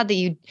so glad that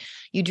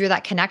you drew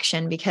that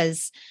connection,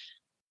 because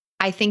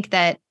I think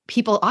that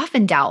people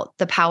often doubt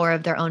the power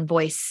of their own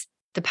voice,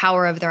 the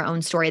power of their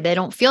own story. They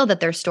don't feel that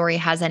their story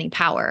has any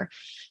power,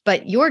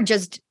 but your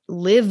just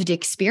lived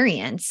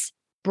experience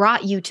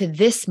brought you to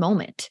this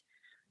moment.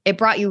 It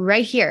brought you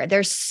right here.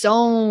 There's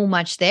so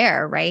much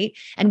there, right?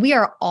 And we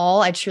are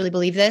all, I truly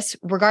believe this,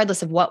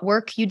 regardless of what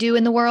work you do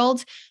in the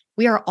world,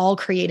 we are all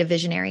creative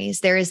visionaries.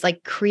 There is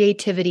like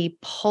creativity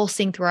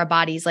pulsing through our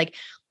bodies. Like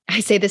I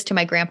say this to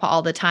my grandpa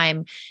all the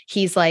time.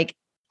 He's like,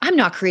 I'm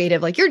not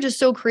creative. Like, you're just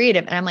so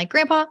creative. And I'm like,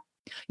 Grandpa,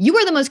 you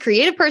are the most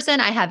creative person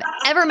I have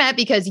ever met,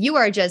 because you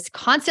are just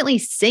constantly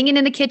singing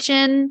in the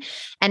kitchen.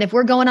 And if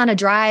we're going on a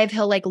drive,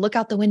 he'll like look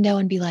out the window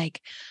and be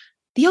like,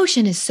 the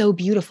ocean is so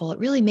beautiful. It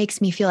really makes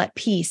me feel at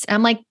peace. And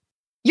I'm like,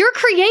 you're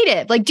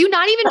creative. Like, do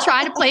not even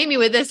try to play me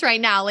with this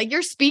right now. Like,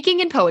 you're speaking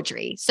in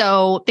poetry.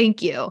 So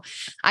thank you.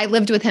 I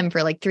lived with him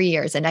for like 3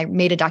 years, and I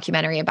made a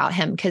documentary about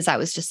him because I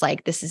was just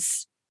like, this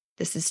is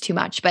too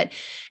much. But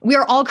we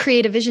are all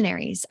creative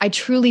visionaries. I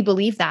truly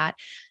believe that.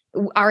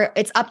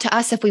 It's up to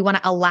us if we want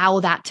to allow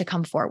that to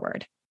come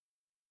forward.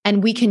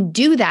 And we can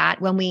do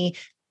that when we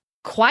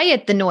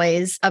quiet the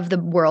noise of the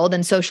world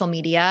and social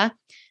media,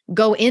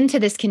 go into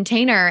this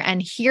container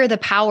and hear the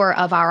power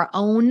of our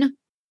own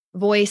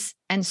voice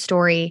and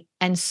story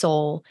and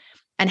soul.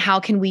 And how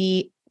can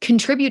we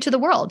contribute to the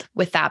world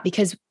with that?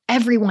 Because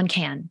everyone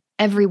can.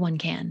 Everyone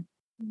can.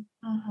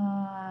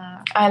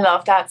 I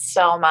love that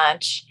so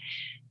much.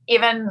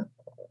 Even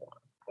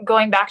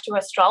going back to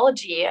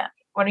astrology,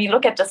 when we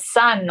look at the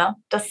sun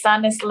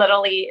is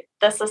literally,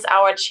 this is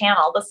our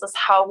channel. This is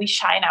how we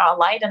shine our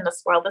light in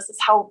this world.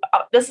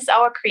 This is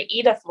our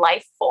creative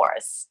life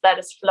force that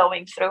is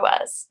flowing through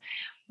us.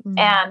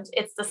 And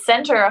it's the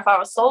center of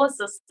our solar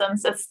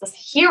systems. It's the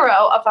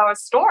hero of our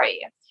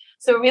story.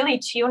 So really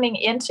tuning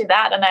into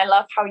that. And I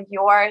love how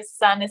your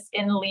sun is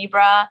in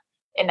Libra,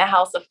 in the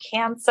house of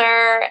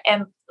Cancer.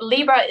 And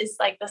Libra is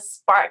like the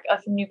spark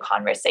of new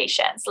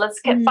conversations. Let's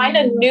find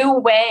a new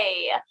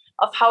way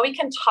of how we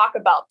can talk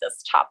about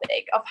this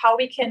topic, of how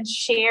we can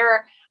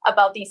share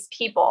about these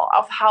people,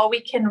 of how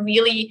we can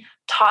really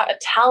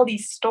tell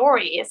these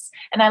stories.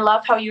 And I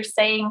love how you're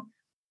saying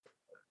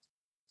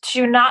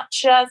to not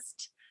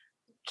just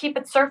keep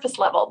it surface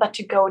level, but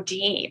to go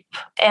deep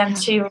and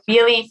to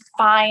really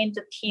find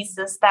the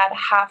pieces that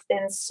have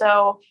been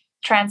so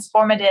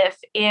transformative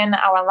in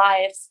our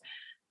lives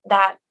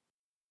that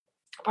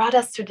brought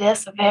us to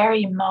this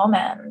very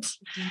moment.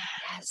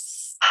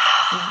 Yes.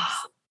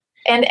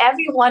 And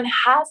everyone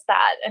has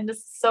that. And this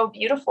is so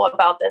beautiful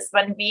about this.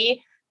 When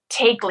we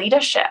take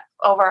leadership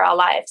over our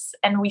lives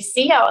and we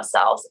see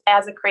ourselves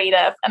as a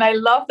creative. And I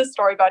love the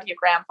story about your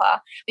grandpa,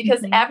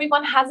 because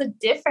everyone has a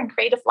different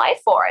creative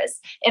life force.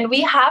 And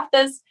we have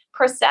this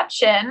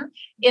perception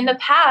in the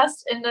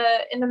past, in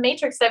the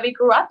matrix that we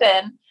grew up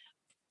in,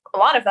 a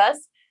lot of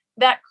us,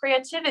 that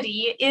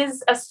creativity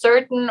is a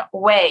certain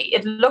way.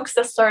 It looks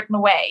a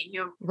certain way.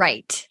 You're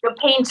a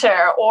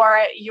painter,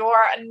 or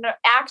you're an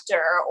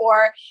actor,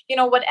 or,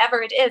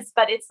 whatever it is.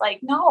 But it's like,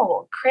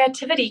 no,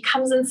 creativity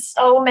comes in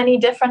so many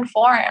different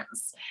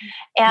forms.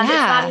 And it's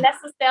not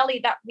necessarily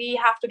that we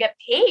have to get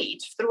paid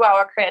through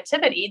our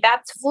creativity.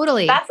 That's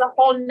a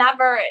whole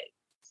never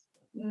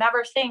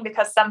thing,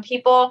 because some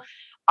people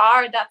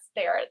that's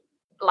their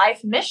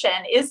life mission,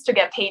 is to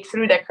get paid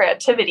through their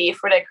creativity,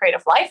 for their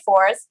creative life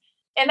force.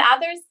 And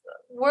others,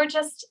 we're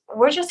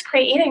just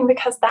creating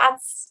because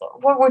that's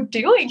what we're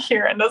doing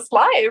here in this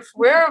life.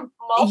 We're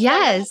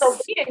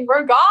being,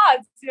 we're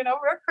gods,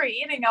 we're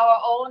creating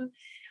our own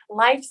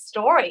life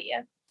story.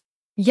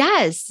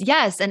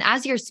 Yes. And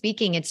as you're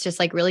speaking, it's just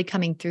like really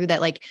coming through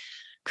that like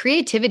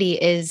creativity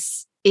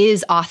is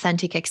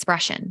authentic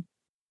expression.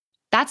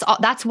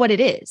 That's what it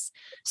is.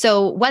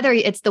 So whether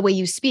it's the way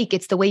you speak,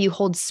 it's the way you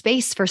hold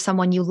space for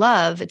someone you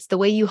love, it's the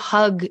way you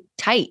hug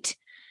tight.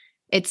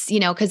 It's,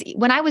 because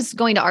when I was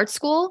going to art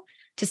school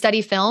to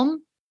study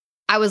film,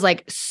 I was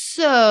like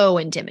so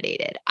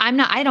intimidated.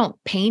 I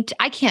don't paint.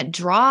 I can't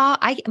draw.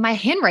 My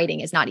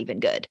handwriting is not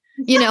even good.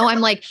 I'm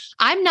like,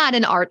 I'm not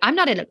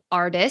an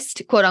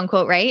artist, quote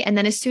unquote. Right. And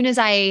then as soon as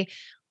I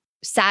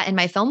sat in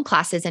my film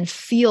classes and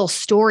feel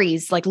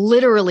stories, like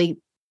literally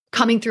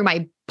coming through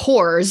my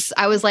pores,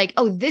 I was like,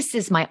 oh, this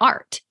is my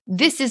art.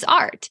 This is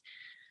art.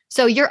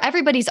 So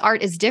everybody's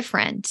art is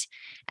different.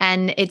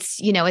 And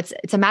it's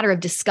a matter of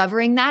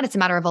discovering that. It's a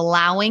matter of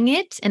allowing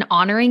it and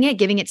honoring it,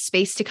 giving it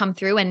space to come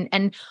through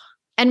and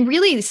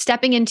really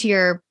stepping into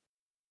your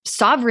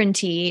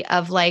sovereignty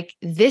of like,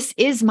 this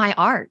is my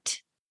art.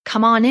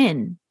 Come on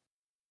in.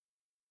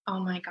 Oh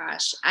my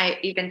gosh. I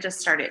even just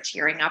started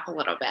tearing up a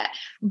little bit.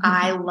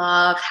 I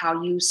love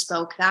how you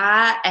spoke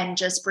that, and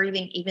just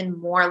breathing even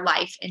more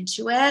life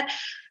into it.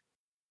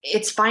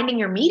 It's finding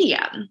your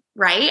medium,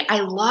 right?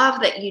 I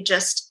love that you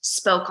just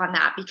spoke on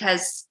that,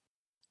 because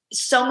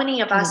so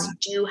many of us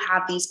do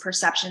have these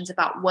perceptions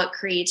about what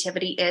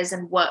creativity is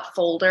and what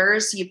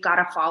folders you've got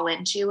to fall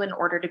into in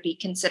order to be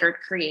considered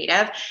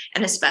creative.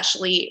 And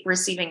especially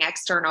receiving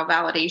external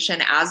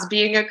validation as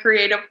being a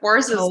creative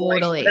force is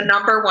like the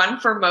number one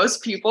for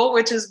most people,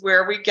 which is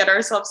where we get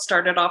ourselves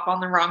started off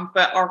on the wrong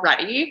foot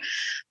already.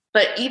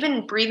 But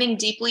even breathing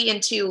deeply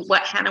into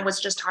what Hannah was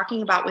just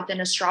talking about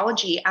within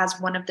astrology as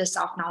one of the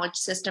self-knowledge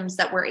systems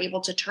that we're able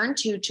to turn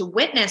to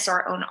witness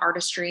our own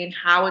artistry and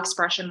how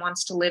expression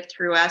wants to live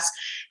through us,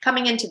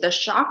 coming into the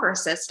chakra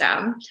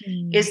system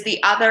is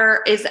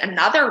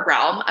another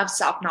realm of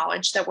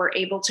self-knowledge that we're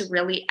able to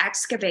really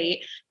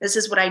excavate. This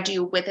is what I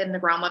do within the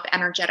realm of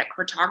energetic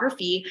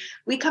cartography.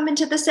 We come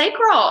into the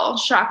sacral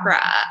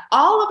chakra.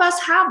 All of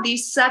us have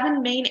these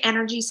 7 main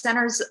energy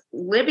centers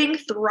living,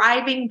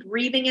 thriving,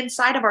 breathing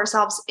inside of ourselves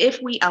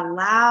if we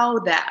allow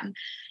them.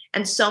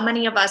 And so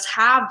many of us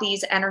have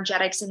these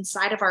energetics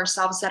inside of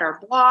ourselves that are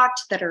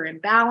blocked, that are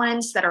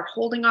imbalanced, that are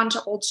holding on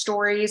to old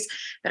stories,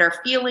 that are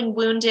feeling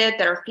wounded,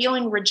 that are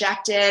feeling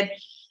rejected.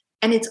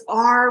 And it's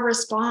our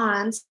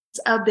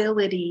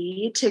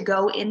responsibility to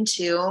go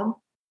into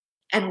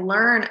and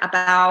learn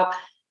about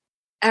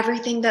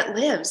everything that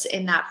lives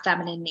in that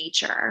feminine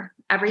nature,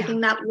 everything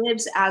that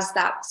lives as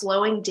that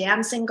flowing,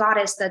 dancing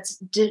goddess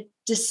that's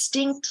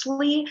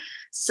distinctly,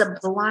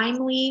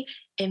 sublimely,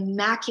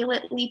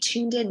 immaculately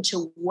tuned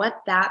into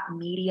what that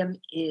medium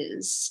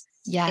is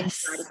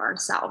inside of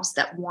ourselves,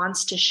 that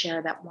wants to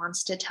share, that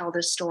wants to tell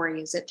the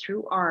story. Is it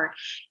through art?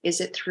 Is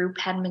it through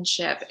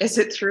penmanship? Is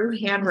it through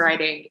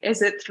handwriting?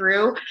 Is it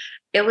through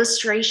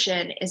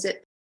illustration? Is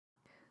it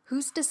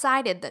Who's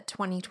decided that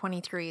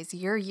 2023 is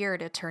your year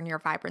to turn your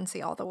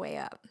vibrancy all the way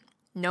up?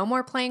 No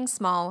more playing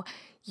small.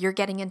 You're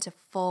getting into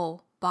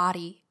full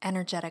body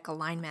energetic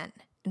alignment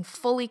and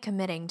fully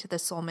committing to the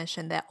soul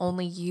mission that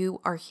only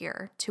you are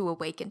here to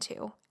awaken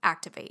to,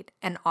 activate,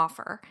 and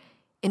offer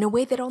in a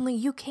way that only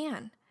you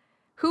can.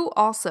 Who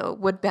also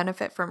would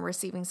benefit from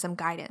receiving some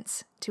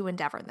guidance to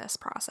endeavor this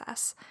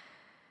process?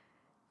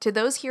 To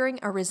those hearing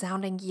a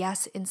resounding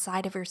yes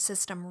inside of your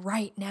system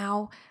right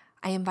now,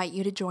 I invite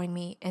you to join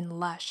me in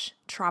lush,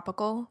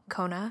 tropical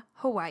Kona,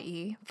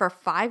 Hawaii for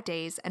 5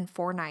 days and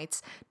 4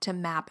 nights to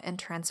map and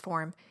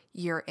transform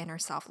your inner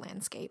self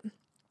landscape.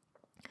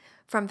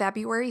 From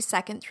February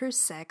 2nd through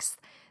 6th,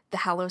 the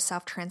Hello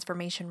Self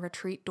Transformation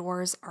Retreat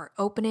doors are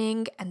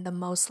opening, and the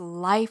most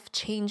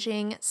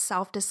life-changing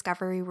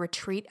self-discovery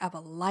retreat of a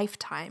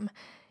lifetime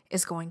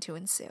is going to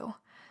ensue.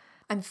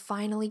 I'm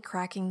finally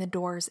cracking the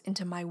doors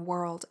into my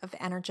world of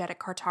energetic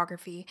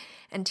cartography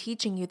and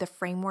teaching you the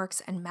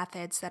frameworks and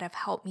methods that have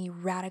helped me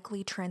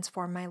radically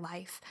transform my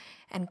life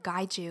and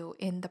guide you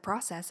in the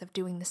process of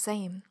doing the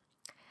same.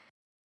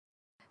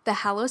 The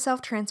Hello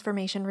Self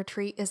Transformation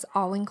Retreat is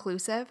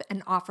all-inclusive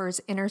and offers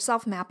inner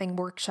self-mapping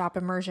workshop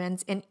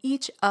immersions in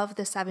each of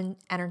the 7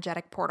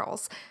 energetic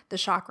portals, the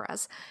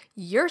chakras,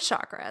 your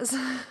chakras.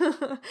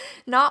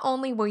 Not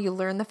only will you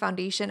learn the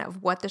foundation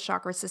of what the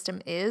chakra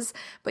system is,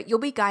 but you'll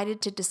be guided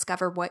to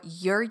discover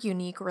what your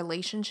unique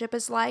relationship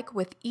is like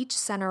with each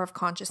center of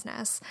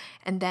consciousness,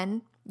 and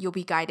then you'll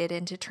be guided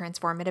into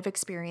transformative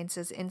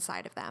experiences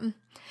inside of them.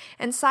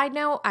 And side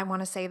note, I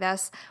want to say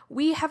this,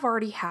 we have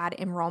already had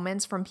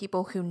enrollments from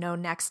people who know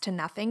next to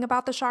nothing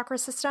about the chakra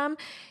system.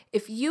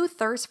 If you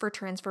thirst for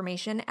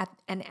transformation at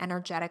an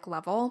energetic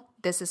level,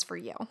 this is for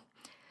you.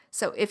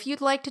 So if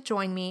you'd like to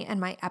join me and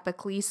my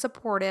epically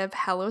supportive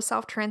Hello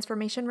Self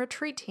Transformation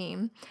Retreat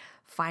team,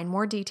 find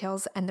more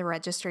details and the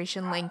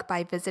registration link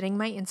by visiting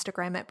my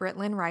Instagram at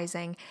Britlin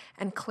Rising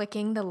and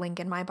clicking the link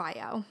in my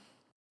bio.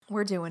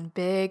 We're doing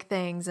big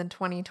things in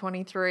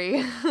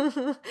 2023,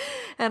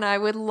 and I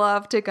would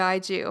love to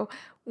guide you,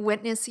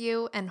 witness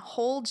you, and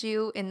hold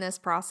you in this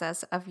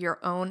process of your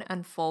own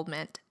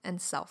unfoldment and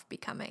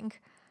self-becoming.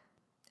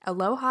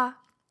 Aloha.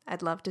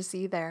 I'd love to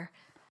see you there.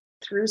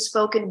 Through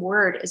spoken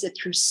word? Is it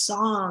through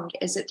song?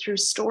 Is it through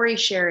story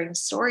sharing,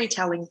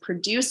 storytelling,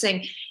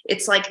 producing?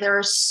 It's like there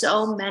are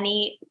so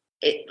many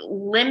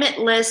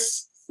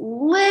limitless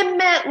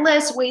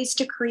ways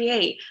to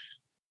create.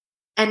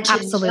 And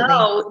to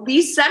know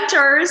these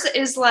centers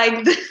is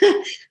like,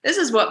 this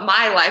is what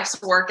my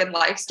life's work and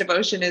life's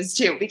devotion is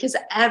too, because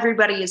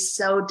everybody is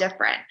so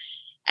different.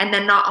 And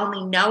then not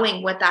only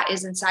knowing what that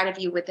is inside of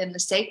you within the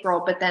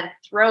sacral, but then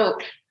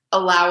throat,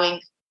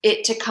 allowing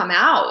it to come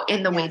out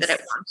in the way that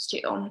it wants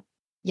to.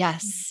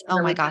 Yes. Really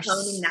oh my gosh.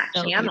 That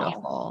so channel.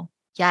 Beautiful.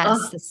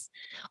 Yes.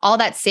 All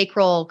that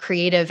sacral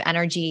creative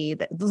energy,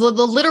 the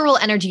literal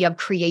energy of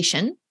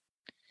creation.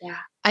 Yeah.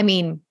 I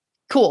mean,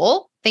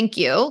 cool. Thank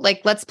you.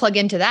 Like, let's plug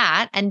into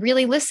that and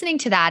really listening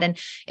to that. And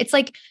it's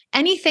like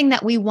anything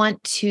that we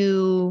want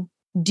to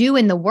do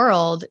in the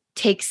world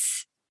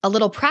takes a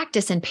little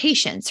practice and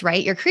patience,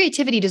 right? Your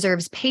creativity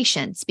deserves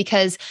patience,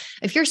 because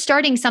if you're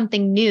starting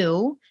something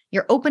new,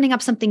 you're opening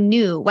up something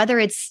new, whether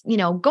it's,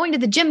 going to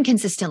the gym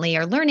consistently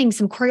or learning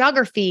some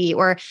choreography,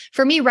 or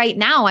for me right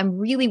now, I'm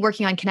really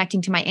working on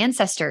connecting to my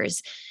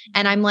ancestors.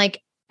 And I'm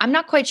like, I'm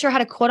not quite sure how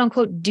to quote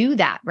unquote do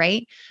that,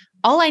 right?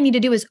 All I need to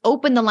do is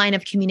open the line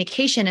of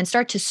communication and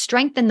start to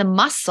strengthen the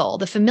muscle,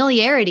 the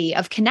familiarity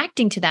of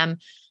connecting to them.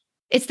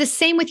 It's the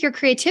same with your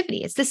creativity.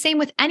 It's the same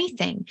with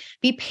anything.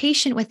 Be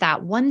patient with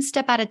that, one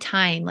step at a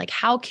time. Like,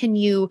 how can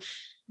you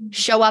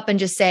show up and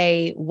just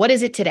say, what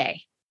is it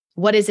today?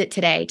 What is it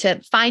today? To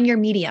find your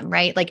medium,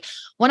 right? Like,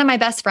 one of my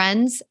best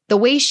friends, the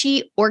way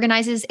she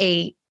organizes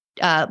a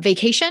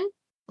vacation,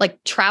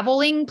 like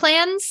traveling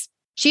plans,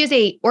 she is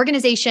a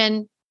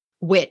organization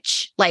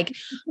witch, like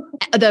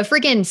the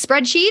freaking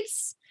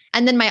spreadsheets.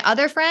 And then my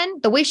other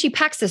friend, the way she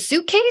packs a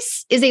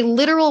suitcase is a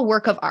literal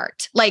work of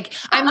art. Like,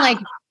 I'm like,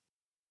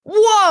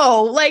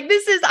 whoa, like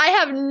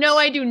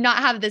I do not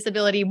have this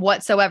ability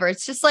whatsoever.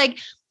 It's just like,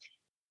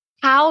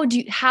 how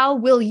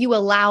will you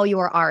allow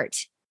your art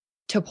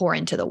to pour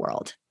into the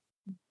world?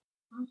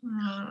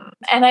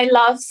 And I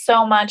love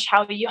so much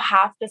how you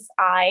have this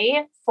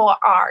eye for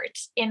art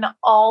in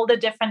all the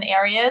different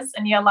areas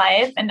in your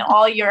life, and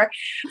all your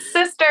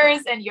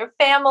sisters and your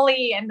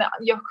family and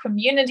your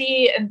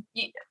community. And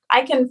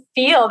I can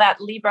feel that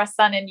Libra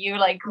sun in you,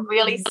 like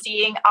really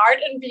seeing art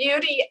and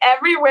beauty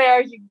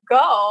everywhere you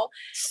go.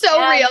 So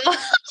real.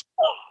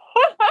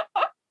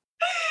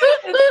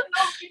 It's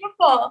so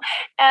beautiful.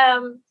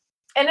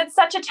 And it's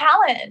such a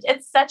talent.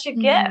 It's such a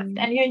gift.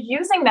 And you're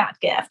using that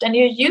gift and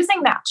you're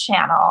using that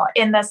channel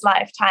in this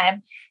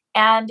lifetime.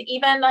 And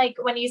even like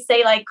when you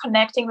say like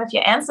connecting with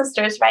your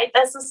ancestors, right?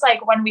 This is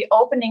like when we're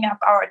opening up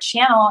our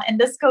channel, and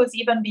this goes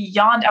even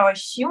beyond our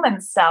human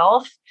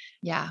self.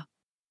 Yeah.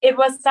 It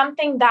was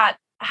something that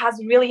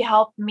has really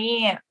helped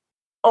me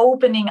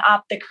opening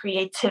up the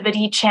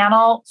creativity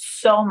channel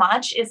so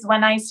much, is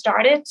when I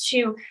started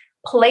to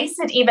place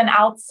it even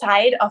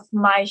outside of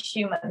my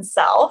human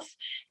self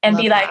and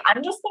be like,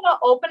 I'm just going to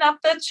open up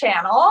the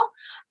channel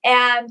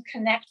and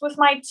connect with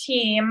my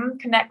team,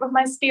 connect with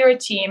my spirit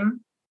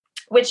team,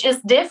 which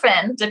is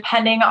different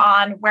depending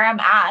on where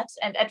I'm at.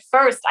 And at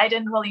first I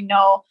didn't really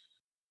know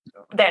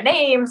their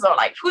names or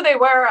like who they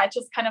were. I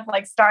just kind of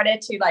like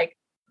started to like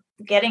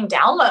getting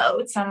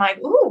downloads. I'm like,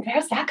 ooh,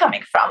 where's that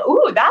coming from?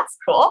 Ooh, that's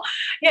cool.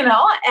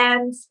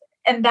 And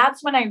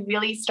that's when I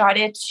really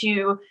started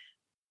to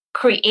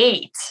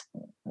create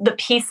the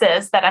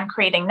pieces that I'm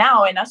creating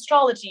now in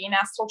astrology and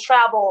astral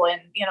travel,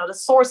 and the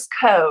source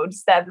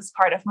codes that is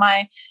part of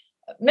my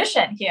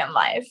mission here in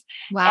life.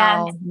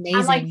 Wow, and amazing.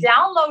 I'm like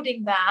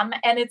downloading them,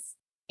 and it's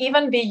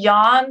even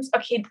beyond,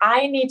 okay,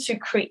 I need to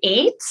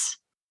create,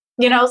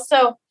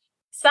 so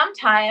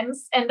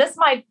sometimes, and this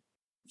might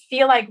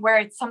feel like where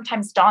it's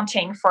sometimes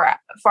daunting for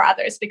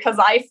others, because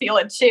I feel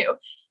it too.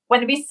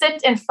 When we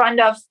sit in front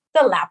of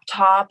the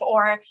laptop,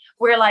 or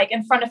we're like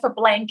in front of a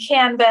blank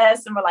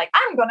canvas and we're like,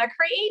 I'm going to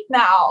create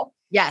now.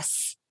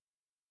 Yes.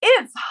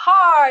 It's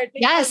hard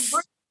because yes.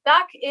 we're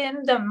stuck in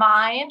the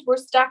mind. We're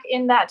stuck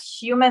in that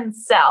human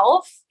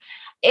self.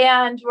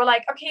 and we're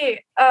like,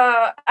 okay,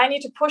 I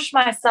need to push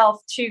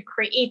myself to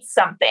create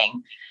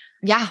something.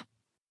 Yeah.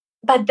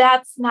 But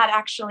that's not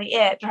actually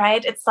it,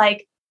 right? It's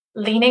like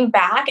leaning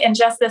back, and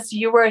just as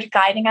you were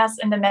guiding us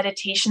in the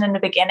meditation in the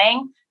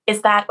beginning,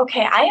 is that,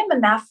 okay, I am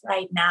enough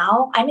right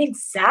now. I'm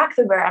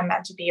exactly where I'm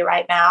meant to be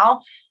right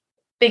now,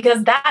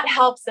 because that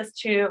helps us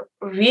to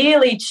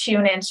really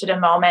tune into the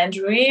moment,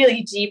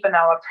 really deepen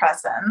our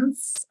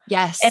presence.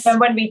 Yes. And then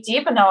when we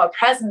deepen our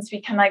presence, we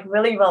can like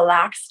really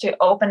relax to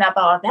open up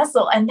our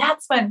vessel. And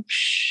that's when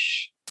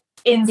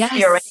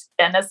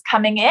inspiration is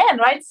coming in,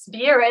 right?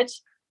 Spirit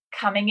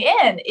coming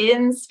in,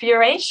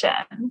 inspiration.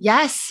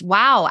 Yes.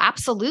 Wow.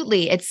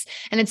 Absolutely. It's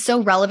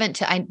so relevant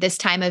to this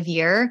time of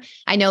year.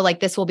 I know like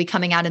this will be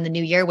coming out in the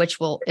new year,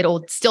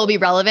 it'll still be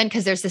relevant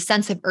because there's this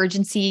sense of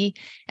urgency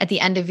at the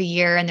end of the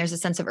year. And there's a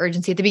sense of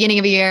urgency at the beginning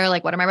of the year.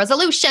 Like, what are my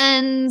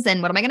resolutions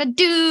and what am I going to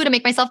do to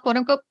make myself quote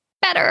unquote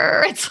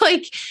better? It's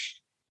like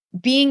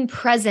being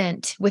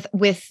present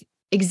with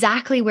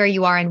exactly where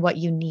you are and what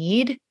you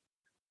need,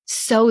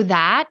 so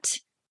that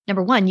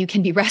number one, you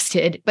can be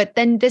rested, but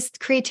then this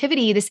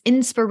creativity, this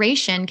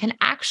inspiration can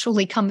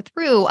actually come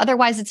through.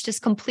 Otherwise, it's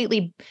just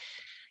completely,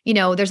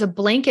 there's a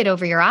blanket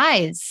over your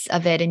eyes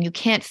of it and you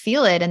can't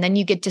feel it. And then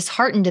you get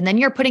disheartened, and then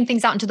you're putting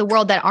things out into the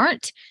world that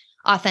aren't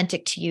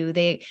authentic to you.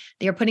 They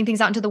are putting things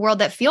out into the world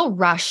that feel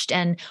rushed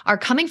and are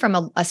coming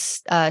from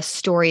a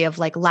story of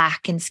like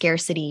lack and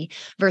scarcity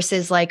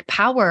versus like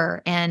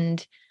power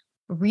and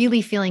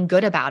really feeling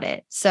good about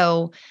it.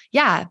 So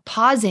yeah,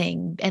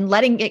 pausing and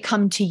letting it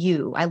come to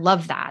you. I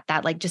love that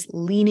like just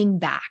leaning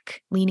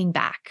back.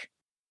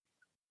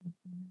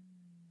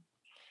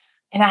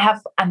 And I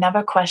have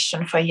another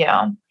question for you.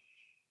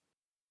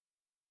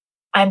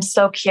 I'm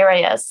so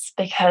curious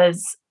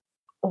because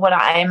what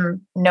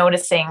I'm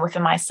noticing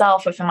within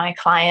myself, within my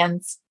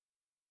clients,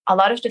 a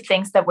lot of the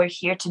things that we're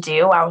here to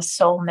do, our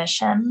soul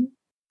mission,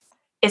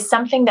 is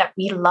something that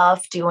we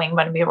love doing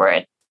when we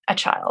were a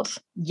child.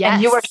 Yes.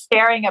 And you were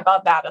sharing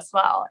about that as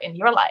well in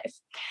your life.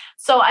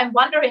 So I'm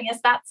wondering,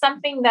 is that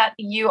something that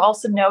you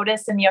also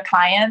notice in your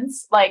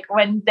clients? Like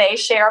when they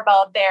share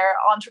about their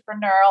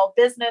entrepreneurial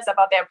business,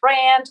 about their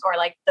brand, or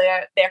like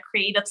their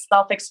creative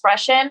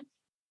self-expression,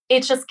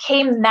 it just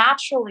came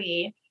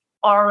naturally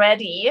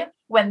already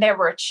when they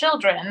were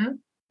children.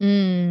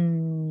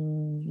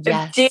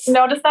 Yes. Do you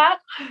notice that?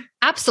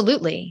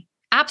 Absolutely.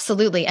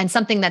 And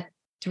something that's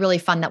really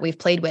fun that we've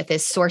played with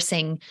is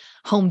sourcing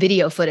home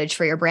video footage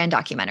for your brand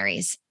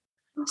documentaries.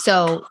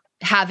 So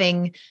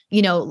having,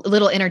 a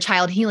little inner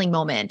child healing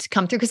moment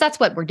come through, because that's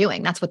what we're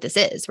doing. That's what this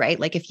is, right?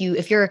 Like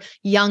if your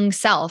young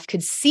self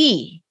could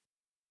see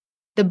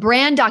the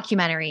brand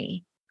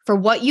documentary for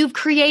what you've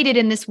created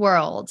in this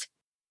world,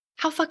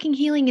 how fucking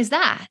healing is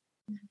that?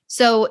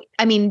 So,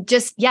 I mean,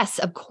 just, yes,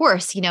 of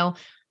course, depending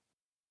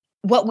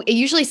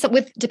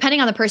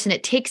on the person,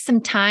 it takes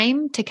some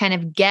time to kind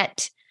of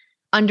get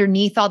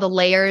underneath all the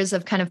layers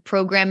of kind of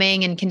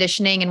programming and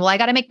conditioning and, well, I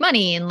got to make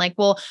money. And like,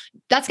 well,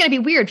 that's going to be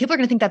weird. People are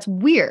going to think that's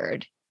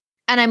weird.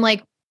 And I'm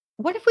like,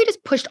 what if we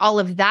just pushed all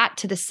of that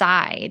to the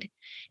side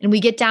and we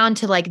get down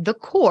to like the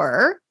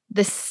core,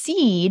 the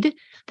seed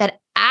that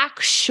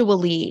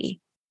actually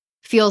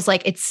feels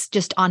like it's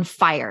just on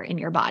fire in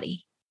your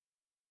body?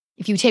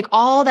 If you take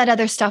all that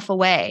other stuff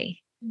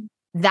away,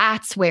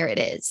 that's where it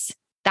is.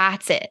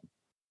 That's it.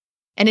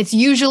 And it's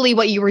usually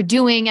what you were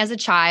doing as a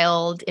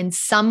child in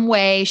some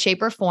way,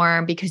 shape, or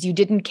form because you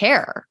didn't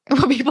care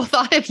what people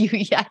thought of you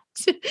yet.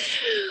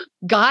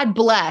 God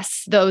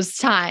bless those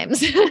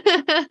times.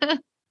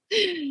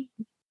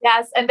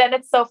 Yes. And then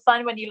it's so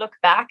fun when you look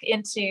back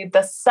into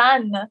the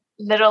sun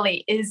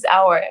literally is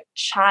our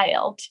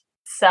child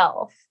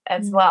self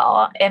as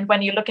well. And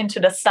when you look into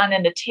the sun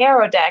in the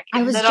tarot deck,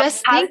 I was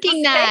just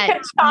thinking that.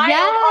 Yes.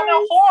 On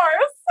a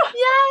horse.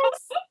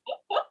 Yes.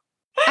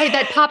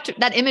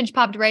 That image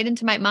popped right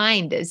into my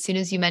mind as soon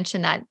as you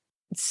mentioned that.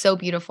 It's so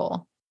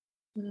beautiful.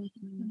 I'm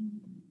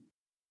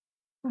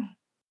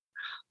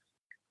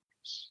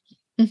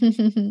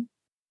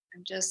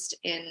just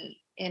in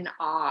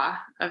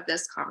awe of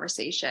this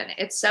conversation.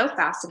 It's so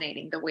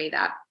fascinating the way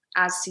that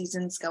as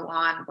seasons go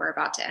on, we're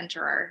about to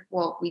enter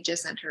we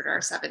just entered our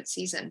 7th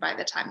season by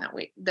the time that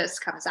this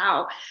comes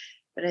out,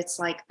 but it's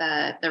like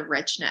the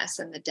richness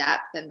and the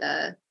depth and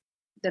the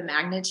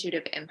magnitude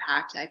of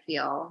impact I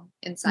feel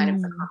inside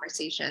of the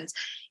conversations.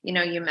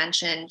 You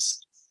mentioned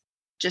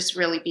just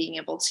really being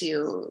able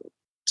to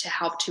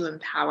help to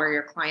empower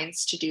your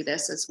clients to do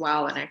this as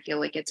well. And I feel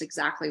like it's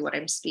exactly what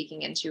I'm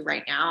speaking into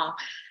right now,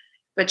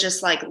 but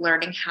just like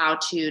learning how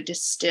to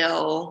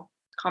distill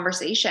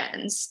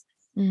conversations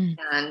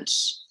and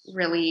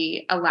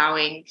really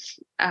allowing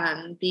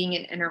being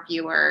an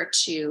interviewer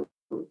to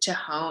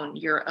hone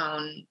your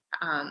own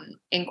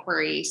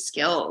inquiry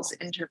skills,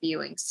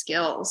 interviewing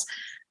skills.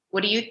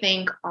 What do you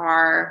think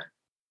are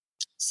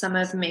some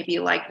of maybe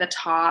like the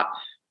top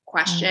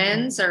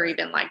questions or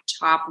even like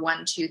top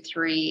 1, 2,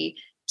 3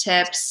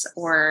 tips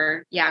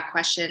or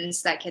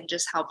questions that can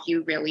just help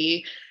you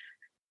really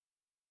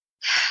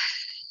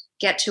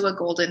get to a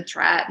golden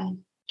thread,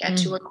 get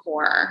to a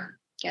core,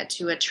 get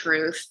to a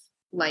truth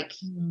like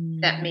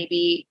that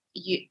maybe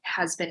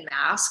has been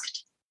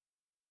masked?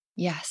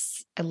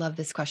 Yes. I love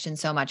this question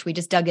so much. We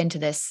just dug into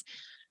this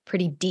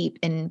pretty deep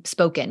in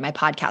Spoken, my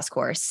podcast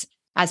course,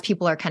 as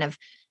people are kind of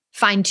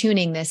fine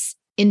tuning this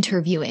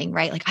interviewing,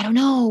 right? Like, I don't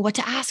know what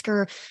to ask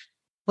or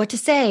what to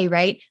say,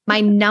 right?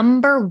 My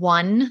number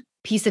one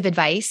piece of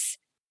advice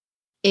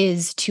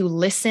is to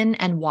listen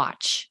and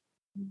watch.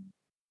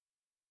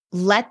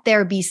 Let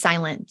there be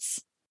silence.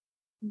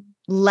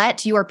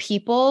 Let your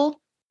people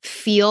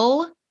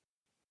feel,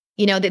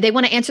 that they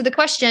want to answer the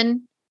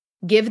question.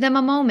 Give them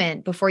a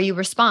moment before you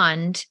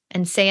respond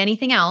and say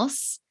anything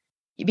else,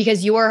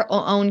 because your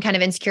own kind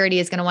of insecurity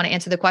is going to want to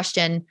answer the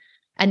question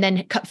and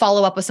then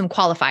follow up with some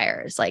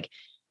qualifiers. Like,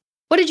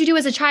 what did you do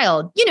as a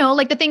child?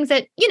 Like the things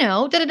that,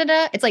 da, da, da,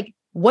 da. It's like,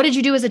 what did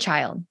you do as a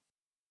child?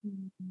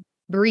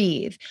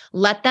 Breathe.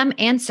 Let them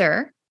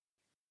answer.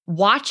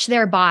 Watch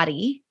their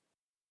body.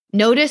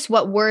 Notice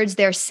what words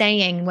they're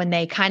saying when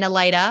they kind of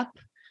light up,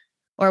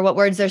 or what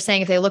words they're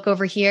saying if they look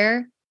over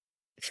here.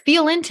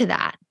 Feel into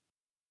that.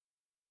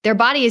 Their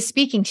body is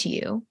speaking to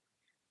you,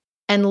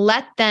 and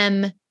let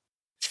them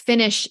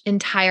finish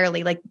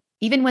entirely. Like,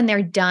 even when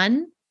they're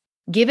done,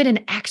 give it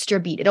an extra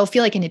beat. It'll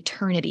feel like an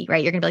eternity,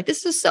 right? You're going to be like,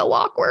 this is so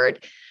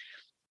awkward,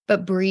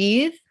 but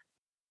breathe.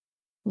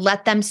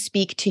 Let them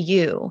speak to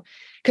you,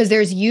 because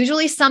there's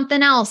usually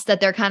something else that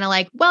they're kind of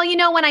like, well,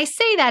 when I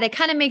say that, it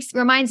kind of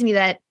reminds me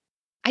that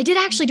I did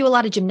actually do a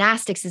lot of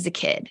gymnastics as a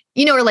kid,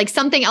 or like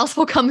something else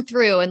will come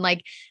through, and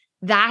like,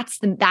 that's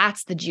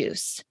the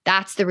juice.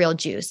 That's the real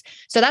juice.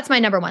 So that's my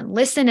number one.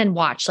 Listen and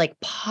watch, like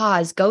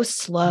pause, go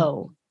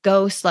slow,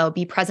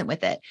 be present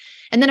with it.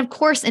 And then of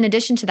course, in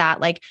addition to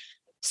that, like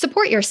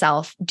support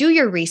yourself, do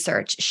your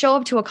research, show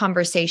up to a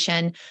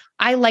conversation.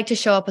 I like to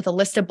show up with a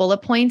list of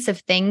bullet points of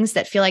things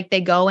that feel like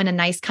they go in a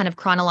nice kind of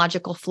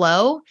chronological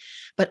flow.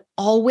 But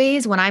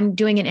always when I'm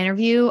doing an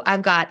interview,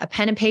 I've got a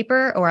pen and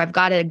paper, or I've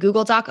got a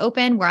Google Doc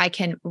open where I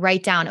can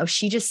write down, oh,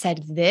 she just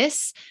said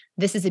this.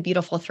 This is a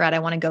beautiful thread. I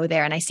want to go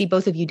there. And I see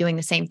both of you doing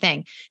the same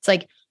thing. It's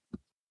like,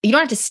 you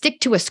don't have to stick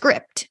to a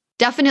script.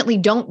 Definitely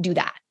don't do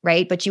that,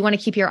 right? But you want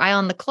to keep your eye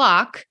on the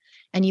clock,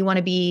 and you want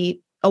to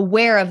be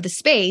aware of the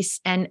space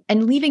and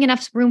leaving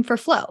enough room for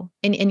flow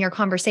in your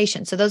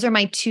conversation. So those are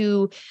my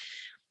two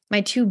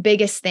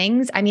biggest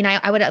things. I mean,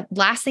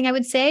 last thing I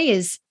would say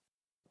is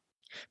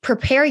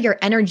prepare your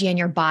energy and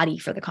your body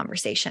for the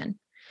conversation.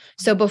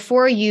 So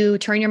before you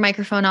turn your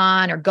microphone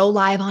on or go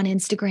live on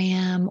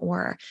Instagram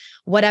or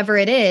whatever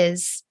it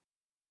is,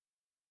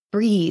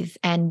 breathe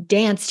and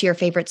dance to your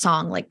favorite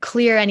song. Like,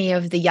 clear any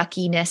of the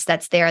yuckiness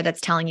that's there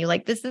that's telling you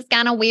like, this is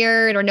kind of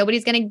weird, or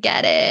nobody's going to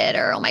get it,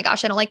 or, oh my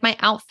gosh, I don't like my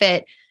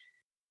outfit.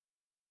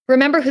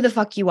 Remember who the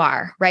fuck you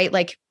are, right?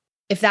 Like,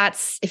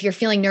 if you're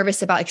feeling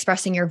nervous about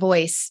expressing your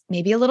voice,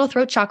 maybe a little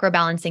throat chakra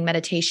balancing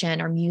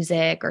meditation or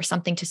music or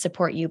something to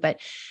support you, but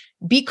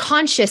be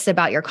conscious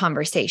about your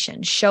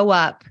conversation. Show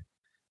up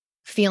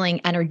feeling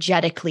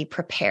energetically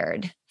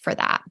prepared for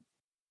that.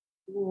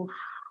 Ooh.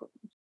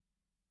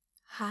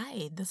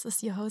 Hi, this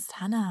is your host,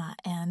 Hannah,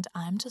 and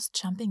I'm just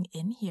jumping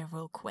in here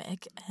real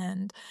quick,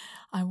 and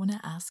I want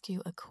to ask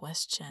you a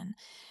question.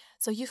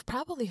 So you've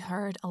probably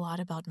heard a lot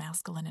about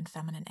masculine and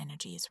feminine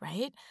energies,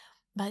 right?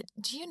 But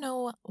do you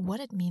know what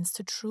it means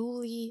to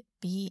truly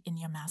be in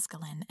your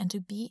masculine and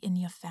to be in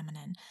your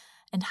feminine?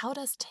 And how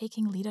does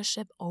taking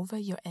leadership over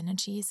your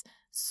energies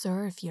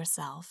serve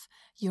yourself,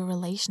 your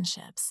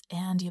relationships,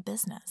 and your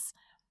business?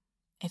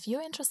 If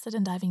you're interested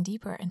in diving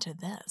deeper into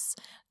this,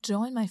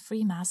 join my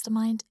free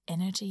mastermind,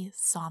 Energy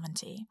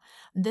Sovereignty.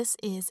 This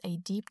is a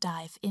deep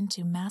dive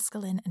into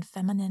masculine and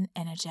feminine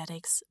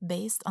energetics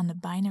based on the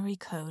binary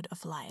code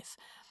of life.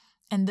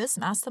 And this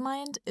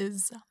mastermind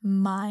is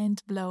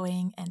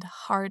mind-blowing and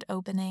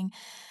heart-opening.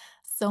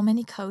 So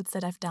many codes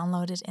that I've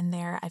downloaded in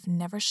there I've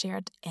never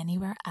shared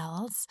anywhere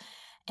else.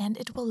 And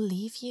it will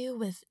leave you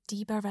with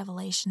deeper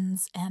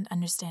revelations and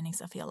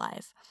understandings of your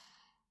life.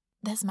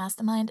 This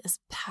mastermind is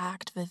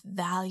packed with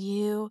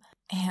value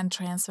and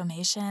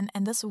transformation,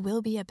 and this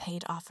will be a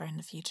paid offer in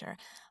the future.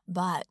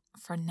 But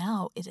for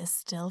now, it is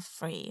still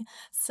free.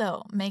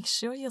 So make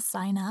sure you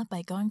sign up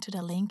by going to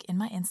the link in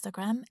my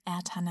Instagram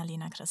at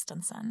Hannalena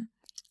Christensen.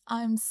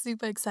 I'm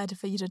super excited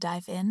for you to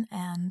dive in,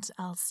 and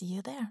I'll see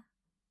you there.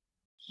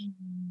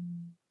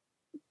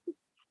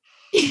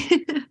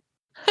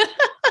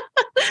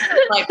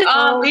 Like,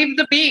 leave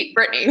the beat,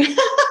 Brittany.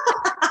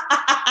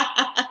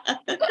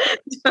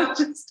 Don't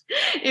just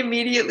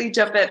immediately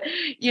jump in.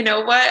 You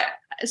know what?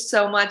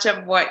 So much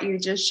of what you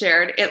just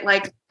shared,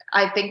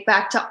 I think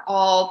back to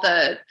all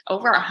the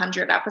over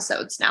 100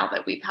 episodes now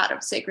that we've had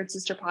of Sacred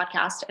Sister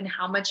Podcast, and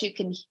how much you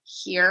can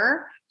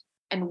hear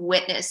and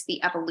witness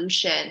the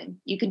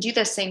evolution. You can do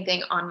the same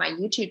thing on my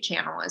YouTube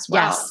channel as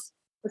well. Yes.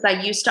 Because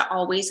I used to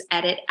always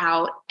edit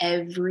out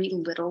every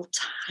little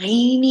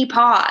tiny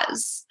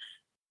pause.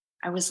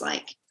 I was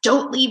like,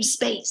 don't leave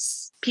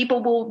space.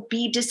 People will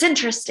be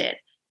disinterested,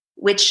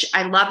 which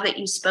I love that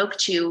you spoke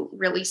to,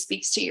 really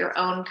speaks to your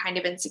own kind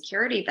of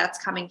insecurity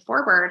that's coming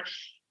forward.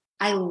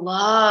 I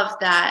love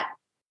that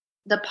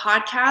the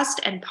podcast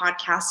and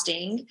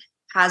podcasting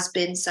has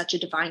been such a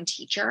divine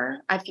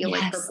teacher. I feel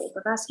like for Yes. both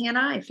of us,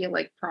 Hannah, I feel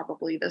like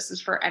probably this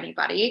is for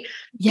anybody.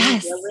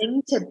 Yes. Be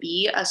willing to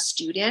be a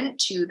student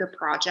to the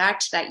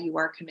project that you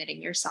are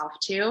committing yourself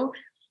to.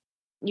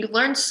 You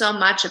learn so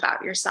much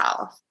about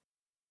yourself.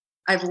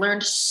 I've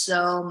learned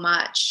so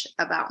much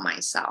about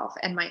myself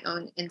and my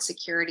own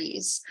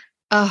insecurities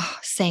Oh,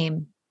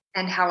 same.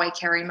 and how I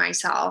carry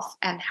myself,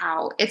 and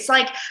how it's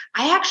like,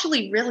 I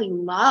actually really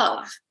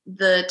love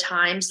the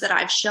times that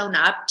I've shown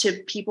up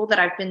to people that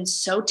I've been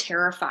so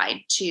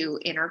terrified to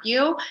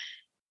interview.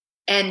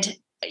 And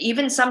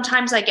even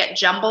sometimes I get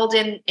jumbled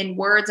in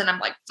words and I'm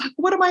like, fuck,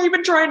 what am I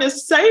even trying to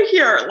say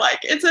here? Like,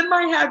 it's in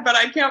my head, but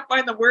I can't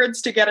find the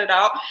words to get it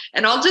out.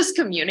 And I'll just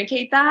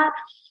communicate that.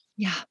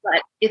 Yeah.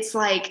 But it's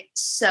like,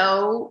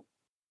 so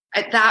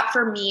that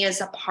for me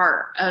is a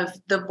part of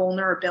the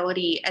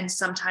vulnerability, and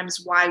sometimes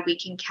why we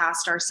can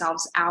cast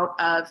ourselves out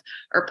of,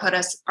 or put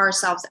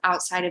ourselves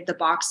outside of the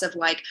box of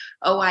like,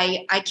 oh,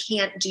 I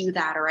can't do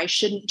that, or I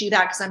shouldn't do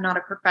that because I'm not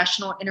a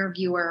professional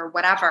interviewer or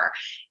whatever.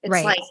 It's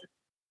Right. like,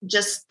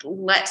 just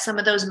let some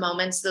of those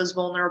moments, those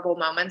vulnerable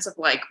moments of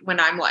like, when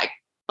I'm like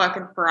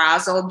fucking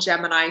frazzled,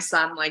 Gemini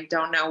sun, like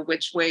don't know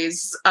which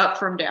way's up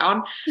from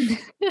down,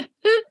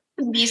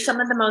 be some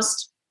of the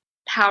most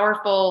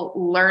powerful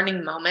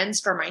learning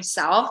moments for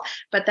myself.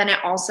 But then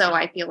it also,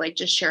 I feel like,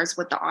 just shares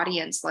with the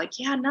audience, like,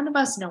 yeah, none of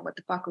us know what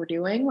the fuck we're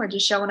doing. We're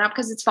just showing up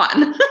because it's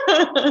fun.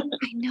 I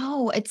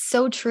know, it's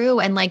so true.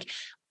 And like,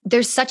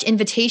 there's such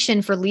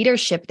invitation for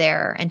leadership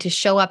there, and to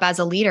show up as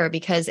a leader,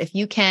 because if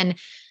you can,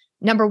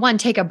 number one,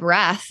 take a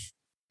breath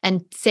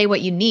and say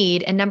what you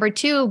need. And number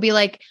two, be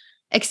like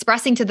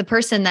expressing to the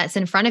person that's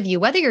in front of you,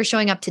 whether you're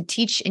showing up to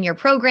teach in your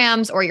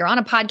programs or you're on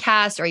a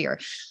podcast or you're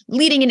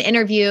leading an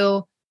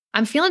interview,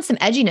 I'm feeling some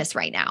edginess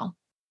right now.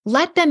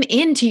 Let them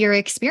into your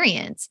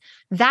experience.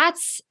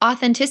 That's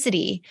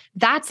authenticity.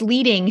 That's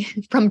leading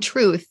from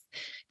truth.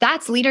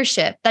 That's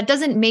leadership. That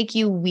doesn't make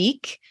you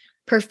weak.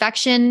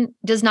 Perfection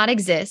does not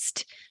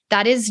exist.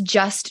 That is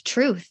just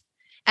truth.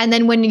 And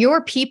then when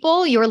your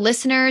people, your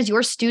listeners,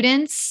 your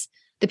students,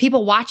 the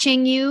people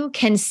watching you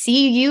can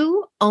see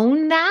you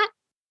own that,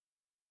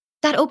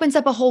 that opens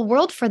up a whole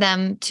world for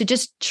them to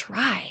just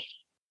try.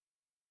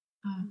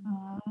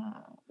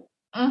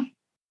 Mm-hmm.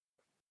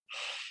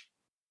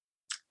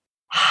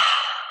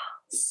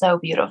 So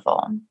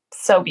beautiful.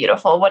 So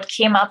beautiful. What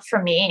came up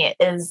for me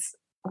is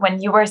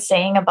when you were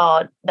saying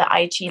about the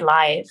IG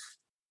Live,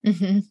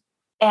 Mm-hmm.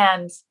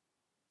 and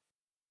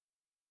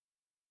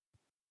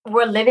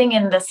we're living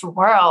in this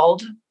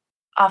world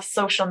of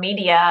social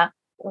media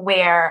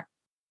where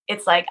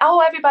it's like,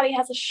 oh, everybody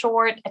has a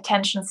short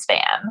attention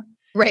span.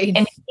 Right.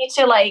 And you need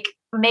to like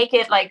make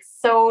it like,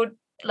 so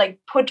like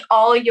put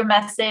all your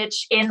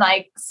message in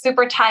like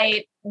super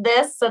tight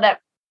this so that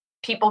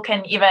people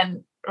can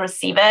even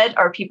receive it,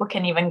 or people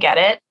can even get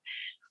it.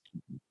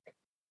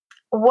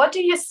 What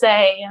do you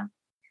say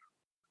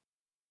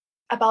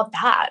about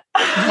that?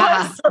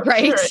 Yeah, So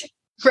right. curious.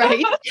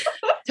 Right.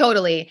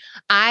 Totally.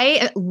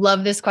 I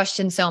love this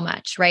question so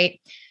much, right?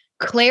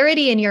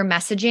 Clarity in your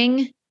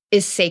messaging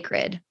is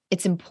sacred.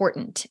 It's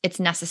important. It's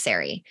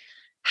necessary.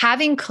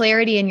 Having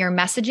clarity in your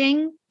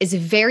messaging is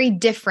very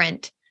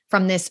different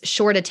from this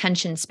short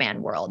attention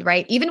span world,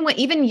 right?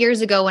 Even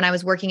years ago when I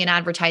was working in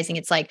advertising,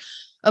 it's like,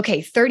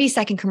 okay,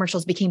 30-second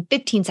commercials became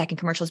 15-second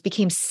commercials,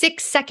 became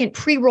 6-second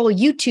pre-roll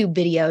YouTube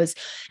videos.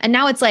 And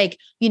now it's like,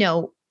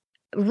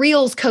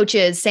 Reels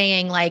coaches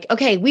saying like,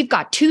 okay, we've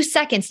got 2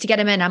 seconds to get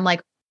them in. I'm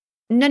like,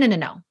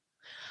 no.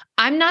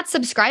 I'm not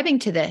subscribing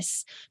to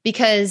this,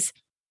 because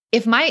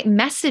if my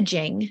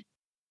messaging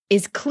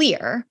is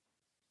clear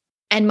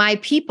and my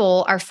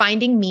people are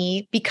finding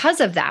me because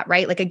of that,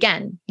 right? Like,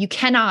 again, you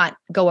cannot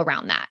go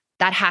around that.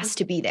 That has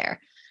to be there.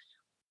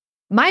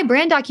 My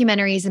brand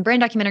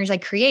documentaries I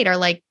create are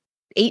like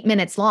 8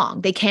 minutes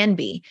long. They can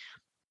be.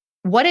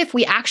 What if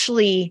we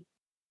actually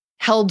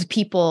held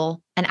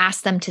people and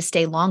asked them to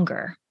stay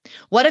longer?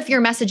 What if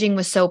your messaging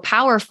was so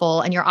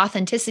powerful and your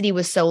authenticity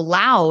was so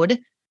loud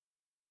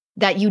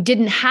that you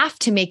didn't have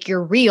to make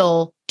your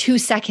reel 2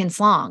 seconds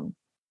long?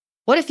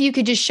 What if you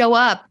could just show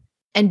up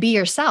and be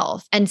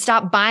yourself and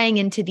stop buying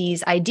into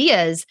these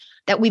ideas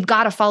that we've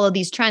got to follow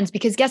these trends?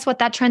 Because guess what?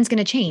 That trend's going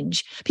to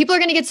change. People are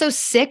going to get so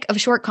sick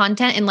of short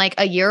content in like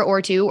a year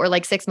or two or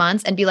like 6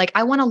 months and be like,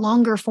 I want a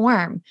longer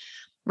form,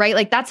 right?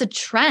 Like, that's a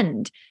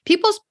trend.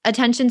 People's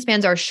attention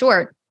spans are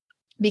short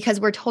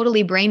because we're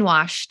totally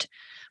brainwashed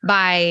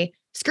by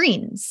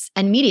screens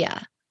and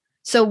media.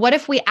 So what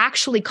if we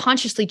actually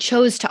consciously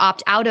chose to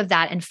opt out of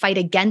that and fight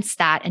against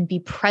that and be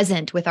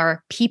present with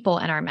our people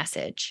and our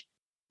message,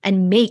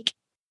 and make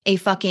a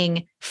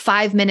fucking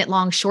 5-minute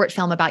long short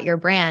film about your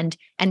brand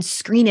and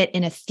screen it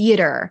in a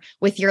theater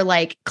with your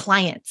like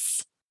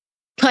clients,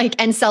 like,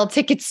 and sell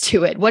tickets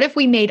to it? What if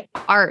we made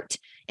art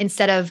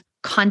instead of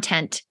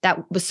content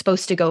that was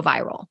supposed to go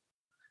viral?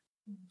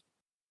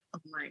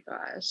 Oh my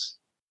gosh.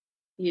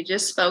 You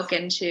just spoke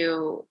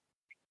into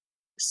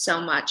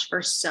so much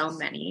for so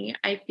many,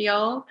 I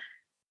feel.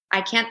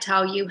 I can't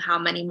tell you how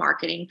many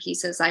marketing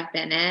pieces I've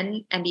been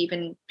in, and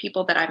even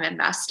people that I've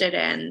invested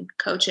in,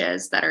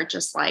 coaches that are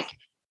just like,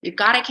 you've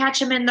got to catch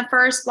them in the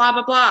first, blah,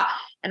 blah, blah.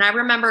 And I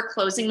remember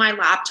closing my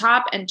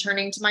laptop and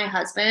turning to my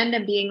husband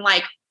and being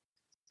like,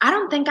 I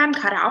don't think I'm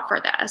cut out for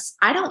this.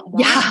 I don't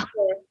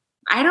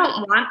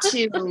want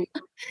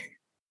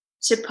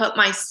to put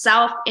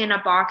myself in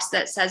a box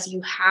that says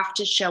you have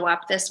to show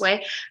up this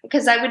way,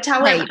 because I would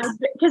tell him,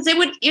 because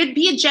it'd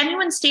be a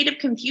genuine state of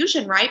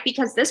confusion, right?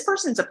 Because this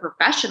person's a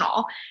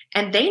professional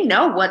and they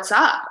know what's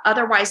up.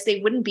 Otherwise they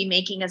wouldn't be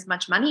making as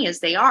much money as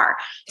they are.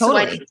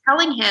 Totally. So I'd be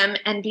telling him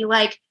and be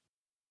like,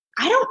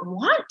 I don't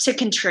want to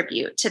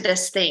contribute to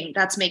this thing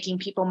that's making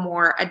people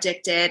more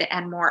addicted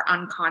and more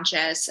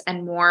unconscious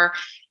and more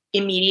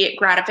immediate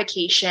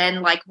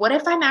gratification. Like, what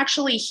if I'm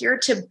actually here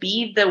to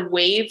be the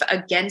wave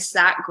against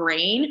that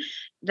grain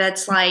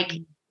that's like,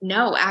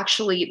 no,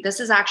 actually, this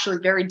is actually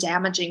very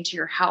damaging to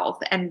your health.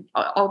 And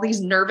all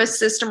these nervous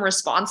system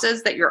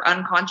responses that you're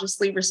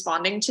unconsciously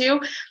responding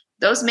to,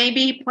 those may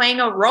be playing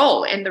a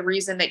role in the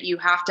reason that you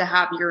have to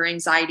have your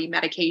anxiety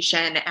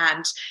medication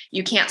and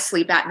you can't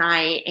sleep at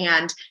night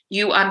and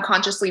you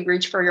unconsciously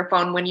reach for your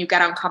phone when you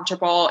get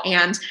uncomfortable.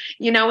 And,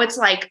 it's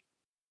like,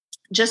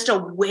 just a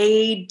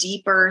way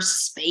deeper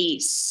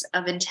space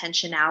of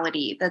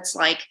intentionality that's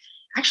like,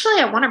 actually,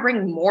 I want to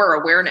bring more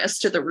awareness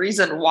to the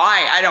reason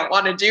why I don't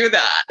want to do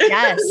that.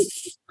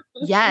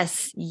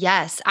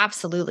 Yes,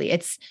 absolutely.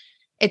 It's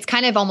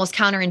kind of almost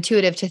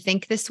counterintuitive to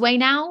think this way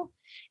now.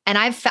 And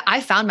I've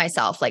found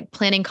myself like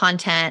planning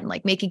content,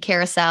 like making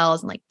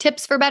carousels and like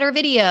tips for better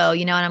video,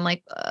 and I'm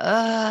like,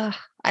 I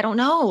don't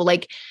know.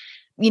 Like,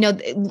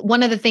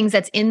 one of the things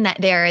that's in that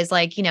there is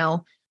like,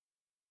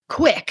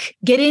 quick,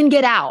 get in,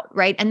 get out.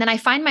 Right. And then I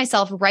find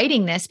myself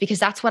writing this because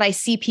that's what I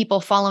see people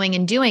following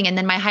and doing. And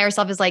then my higher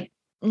self is like,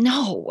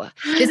 no,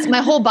 my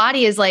whole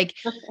body is like,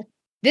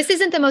 this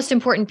isn't the most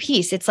important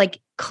piece. It's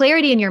like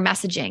clarity in your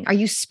messaging. Are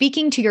you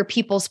speaking to your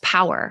people's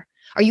power?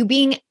 Are you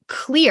being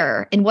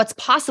clear in what's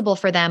possible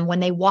for them when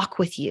they walk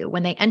with you,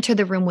 when they enter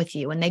the room with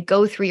you, when they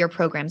go through your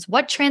programs?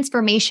 What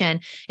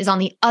transformation is on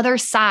the other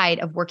side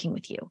of working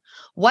with you?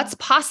 What's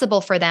possible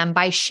for them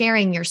by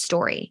sharing your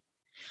story?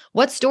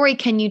 What story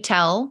can you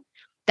tell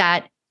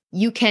that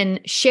you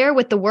can share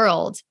with the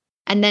world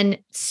and then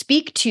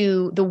speak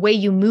to the way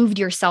you moved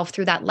yourself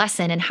through that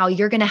lesson and how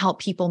you're going to help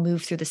people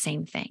move through the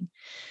same thing?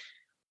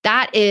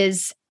 That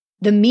is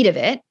the meat of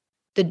it,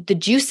 the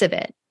juice of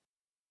it.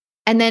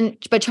 And then,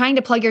 but trying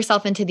to plug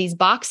yourself into these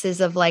boxes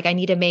of like, I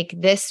need to make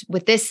this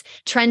with this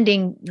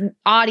trending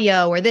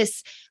audio or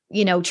this,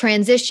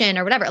 transition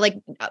or whatever. Like,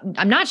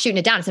 I'm not shooting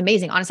it down. It's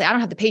amazing. Honestly, I don't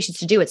have the patience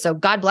to do it. So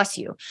God bless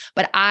you.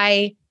 But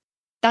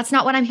that's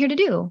not what I'm here to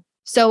do.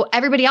 So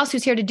everybody else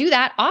who's here to do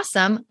that,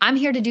 awesome. I'm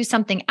here to do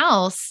something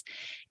else.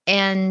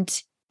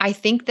 And I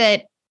think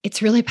that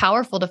it's really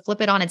powerful to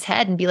flip it on its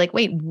head and be like,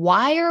 wait,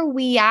 why are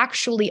we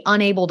actually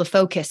unable to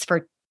focus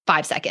for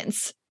 5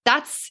 seconds?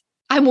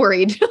 I'm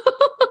worried.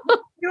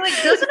 You're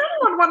like, doesn't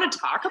anyone want to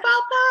talk about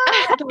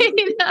that?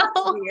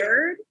 That's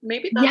weird.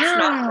 Maybe that's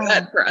not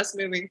good for us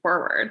moving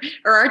forward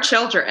or our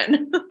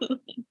children.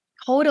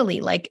 Totally.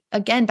 Like,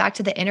 again, back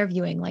to the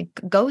interviewing, like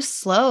go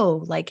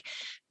slow, like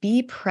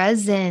be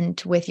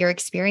present with your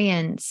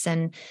experience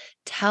and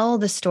tell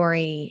the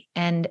story.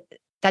 And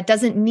that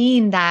doesn't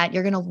mean that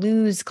you're going to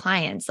lose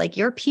clients. Like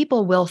your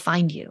people will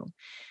find you.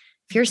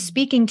 If you're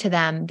speaking to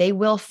them, they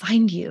will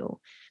find you.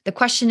 The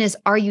question is,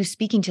 are you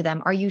speaking to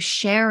them? Are you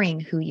sharing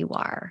who you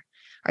are?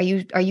 Are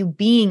you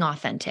being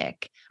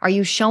authentic? Are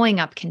you showing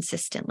up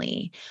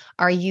consistently?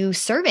 Are you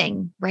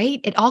serving, right?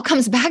 It all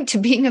comes back to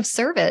being of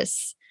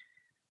service.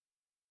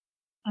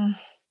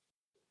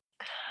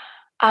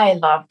 I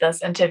love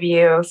this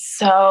interview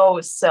so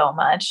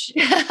much.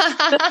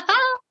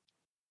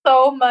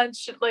 So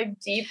much like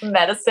deep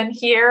medicine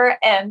here.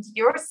 And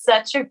you're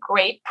such a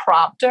great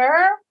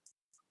prompter.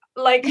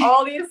 Like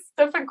all these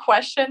different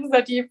questions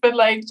that you've been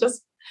like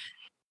just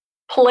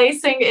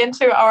placing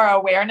into our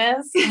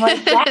awareness. I'm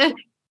like,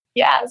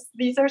 yes,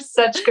 these are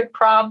such good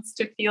prompts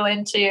to feel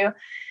into.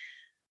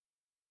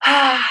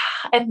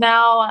 And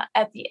now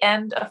at the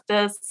end of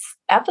this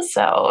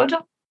episode,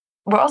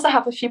 we also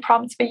have a few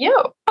prompts for you.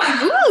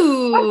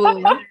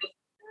 Ooh.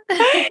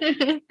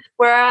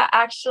 We're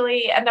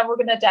actually, and then we're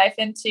going to dive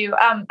into,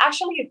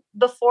 actually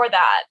before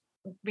that,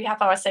 we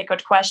have our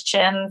sacred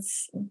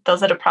questions.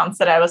 Those are the prompts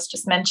that I was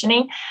just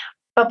mentioning.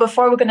 But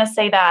before we're going to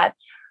say that,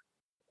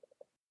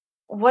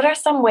 what are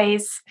some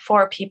ways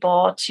for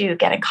people to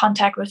get in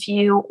contact with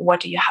you?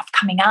 What do you have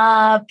coming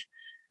up?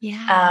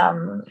 Yeah.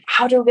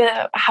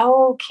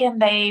 How can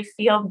they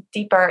feel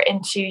deeper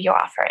into your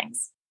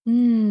offerings?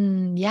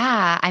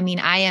 Yeah. I mean,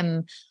 I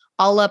am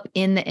all up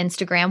in the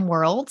Instagram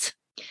world.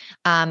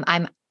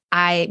 My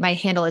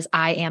handle is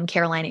I am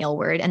Caroline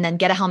Aylward, and then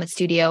Get a Helmet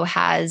Studio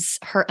has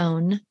her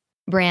own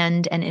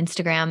brand and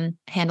Instagram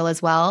handle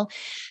as well.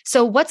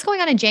 So what's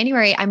going on in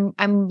January?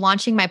 I'm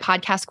launching my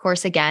podcast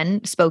course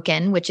again,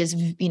 Spoken, which is,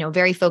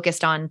 very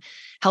focused on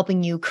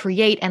helping you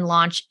create and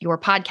launch your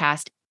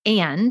podcast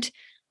and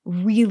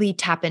really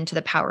tap into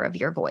the power of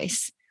your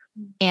voice.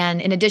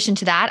 And in addition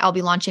to that, I'll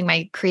be launching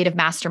my creative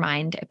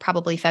mastermind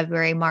probably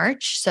February,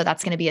 March. So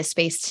that's going to be a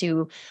space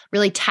to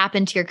really tap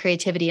into your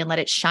creativity and let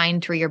it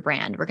shine through your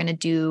brand. We're going to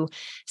do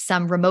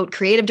some remote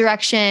creative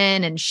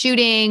direction and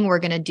shooting. We're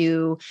going to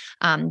do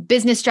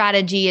business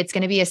strategy. It's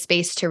going to be a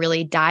space to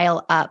really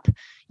dial up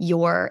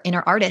your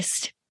inner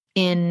artist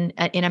in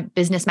a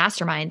business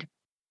mastermind.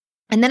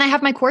 And then I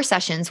have my core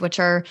sessions, which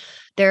are,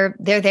 they're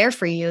there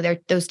for you. They're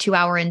those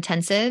 2-hour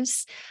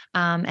intensives.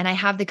 And I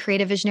have the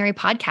Creative Visionary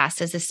podcast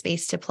as a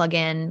space to plug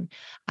in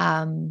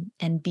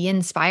and be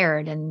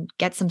inspired and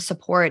get some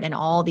support in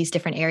all these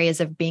different areas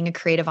of being a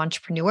creative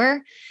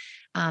entrepreneur.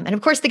 And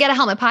of course, the Get a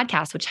Helmet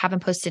podcast, which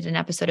haven't posted an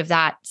episode of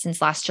that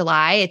since last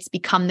July. It's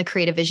become the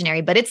Creative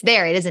Visionary, but it's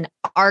there. It is an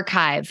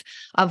archive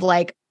of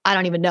like, I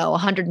don't even know,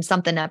 100 and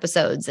something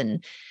episodes,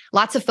 and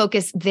lots of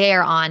focus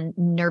there on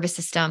nervous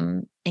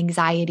system,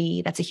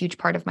 anxiety. That's a huge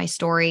part of my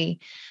story.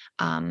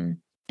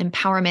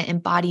 Empowerment,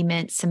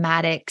 embodiment,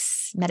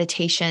 somatics,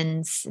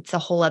 meditations. It's a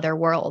whole other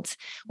world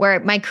where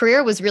my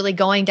career was really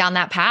going down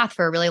that path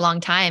for a really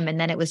long time. And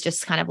then it was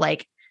just kind of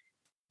like,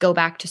 go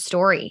back to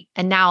story.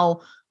 And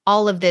now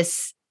all of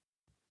this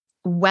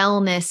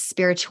wellness,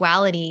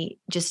 spirituality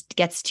just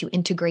gets to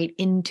integrate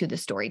into the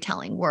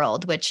storytelling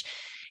world, which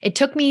it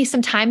took me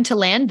some time to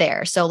land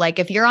there. So like,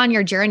 if you're on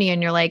your journey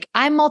and you're like,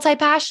 I'm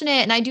multi-passionate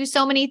and I do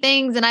so many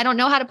things and I don't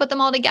know how to put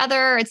them all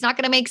together, it's not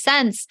going to make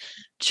sense.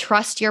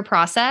 Trust your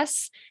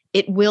process.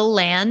 It will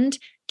land.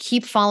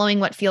 Keep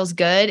following what feels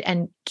good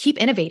and keep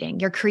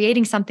innovating. You're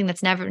creating something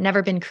that's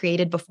never been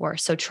created before.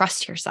 So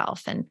trust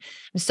yourself. And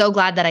I'm so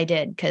glad that I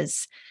did,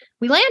 because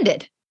we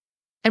landed.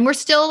 And we're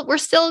still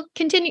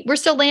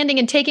landing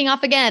and taking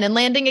off again and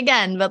landing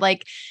again. But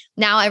like,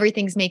 now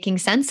everything's making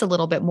sense a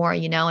little bit more,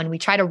 and we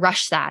try to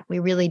rush that. We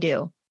really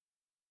do.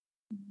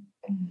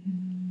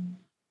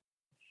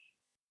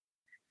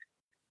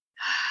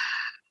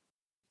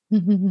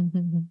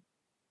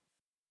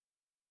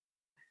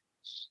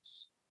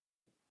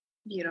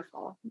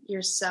 Beautiful.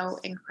 You're so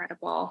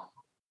incredible.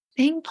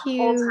 Thank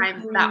you.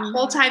 That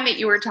whole time that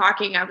you were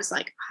talking, I was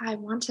like, I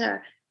want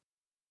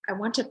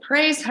to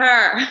praise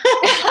her.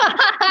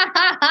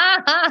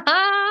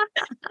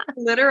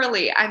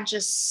 Literally, I'm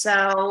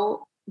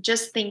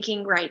just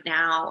thinking right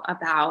now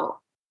about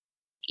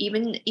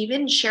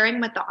even sharing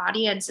with the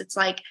audience. It's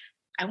like,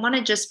 I want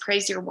to just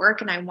praise your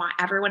work. And I want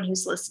everyone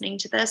who's listening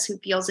to this, who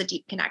feels a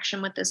deep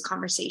connection with this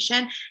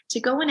conversation, to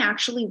go and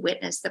actually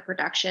witness the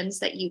productions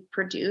that you've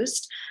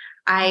produced.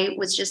 I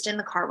was just in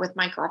the car with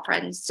my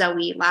girlfriend,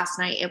 Zoe, last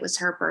night. It was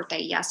her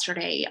birthday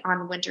yesterday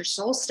on winter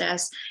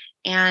solstice.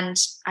 And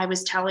I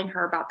was telling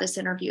her about this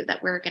interview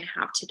that we're going to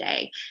have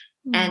today.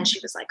 Mm-hmm. And she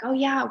was like, oh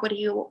yeah, what are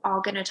you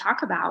all going to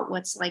talk about?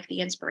 What's like the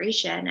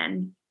inspiration?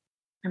 And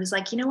I was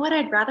like, you know what?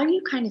 I'd rather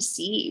you kind of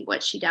see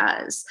what she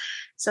does.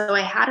 So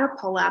I had her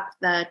pull up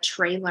the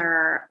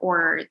trailer,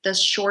 or the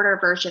shorter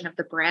version of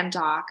the brand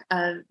doc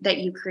that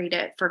you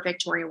created for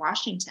Victoria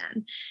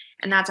Washington.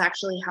 And that's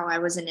actually how I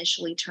was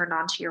initially turned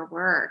on to your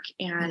work.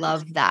 And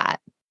love that.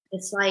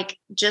 It's like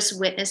just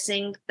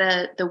witnessing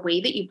the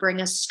way that you bring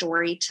a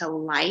story to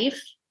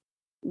life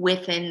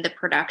within the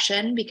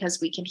production, because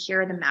we can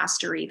hear the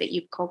mastery that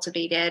you've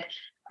cultivated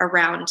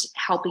around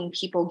helping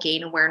people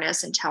gain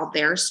awareness and tell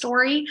their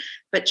story,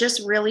 but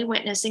just really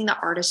witnessing the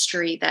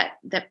artistry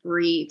that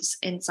breathes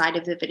inside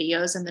of the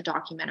videos and the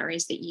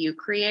documentaries that you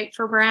create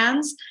for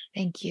brands.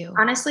 Thank you.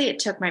 Honestly, it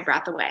took my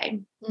breath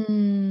away.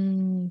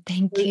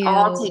 Thank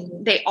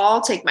you. They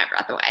all take my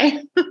breath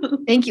away.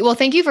 Thank you. Well,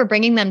 thank you for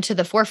bringing them to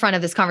the forefront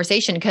of this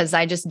conversation, because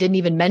I just didn't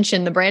even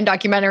mention the brand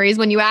documentaries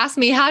when you asked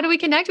me, how do we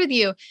connect with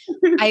you?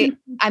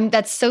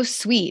 That's so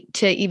sweet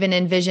to even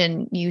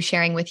envision you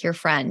sharing with your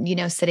friend,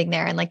 sitting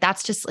there. And like,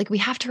 that's just like, we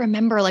have to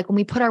remember, like when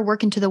we put our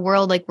work into the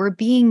world, like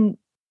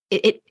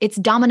it's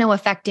domino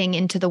affecting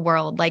into the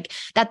world. Like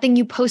that thing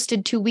you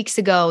posted 2 weeks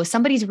ago,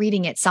 somebody's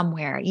reading it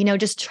somewhere,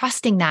 just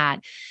trusting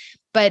that.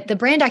 But the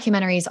brand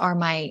documentaries are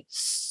my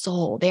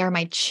soul. They are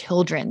my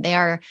children. They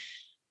are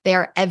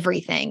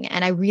everything.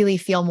 And I really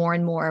feel more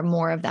and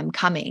more of them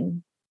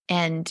coming.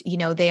 And,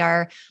 they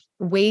are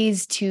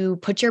ways to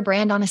put your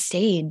brand on a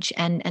stage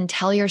and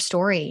tell your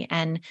story.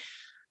 And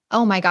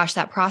oh my gosh,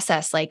 that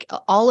process, like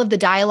all of the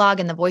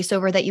dialogue and the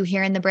voiceover that you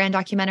hear in the brand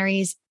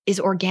documentaries is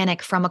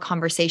organic from a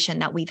conversation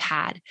that we've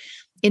had.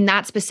 In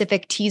that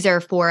specific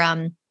teaser for,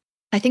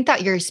 I think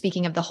that you're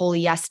speaking of the Holy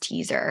Yes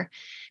teaser.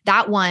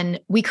 That one,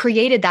 we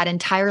created that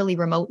entirely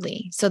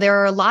remotely. So there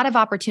are a lot of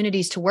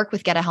opportunities to work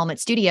with Get a Helmet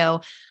Studio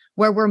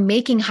where we're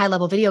making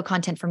high-level video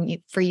content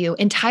for you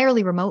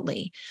entirely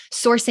remotely,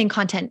 sourcing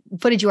content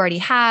footage you already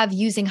have,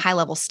 using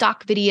high-level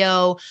stock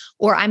video,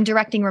 or I'm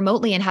directing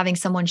remotely and having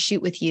someone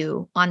shoot with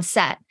you on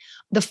set.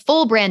 The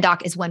full brand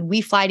doc is when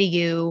we fly to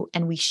you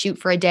and we shoot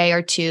for a day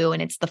or two,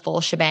 and it's the full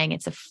shebang.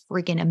 It's a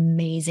freaking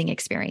amazing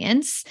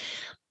experience.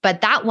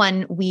 But that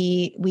one,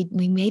 we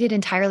made it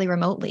entirely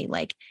remotely,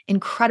 like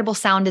incredible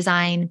sound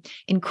design,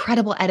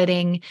 incredible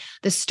editing.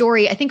 The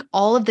story, I think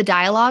all of the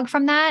dialogue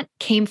from that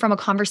came from a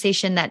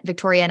conversation that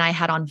Victoria and I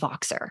had on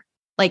Voxer.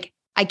 Like,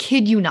 I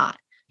kid you not.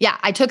 Yeah,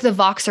 I took the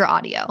Voxer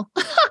audio.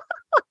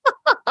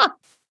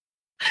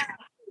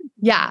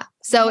 Yeah.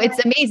 So it's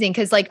amazing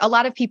because like a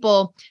lot of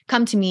people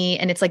come to me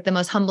and it's like the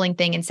most humbling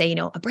thing and say, you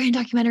know, a brand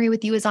documentary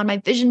with you is on my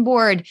vision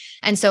board.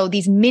 And so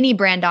these mini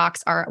brand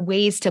docs are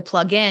ways to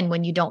plug in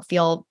when you don't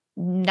feel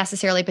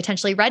necessarily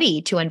potentially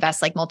ready to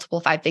invest like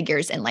multiple 5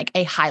 figures in like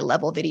a high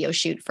level video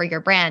shoot for your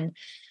brand.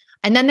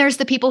 And then there's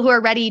the people who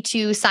are ready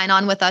to sign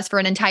on with us for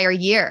an entire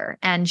year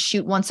and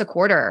shoot once a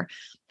quarter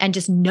and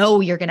just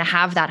know you're going to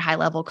have that high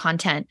level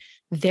content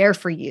there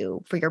for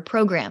you, for your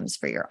programs,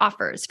 for your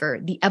offers, for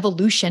the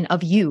evolution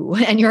of you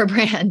and your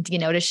brand, you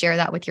know, to share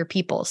that with your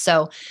people.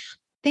 So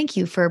thank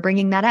you for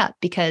bringing that up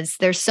because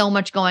there's so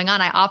much going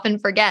on. I often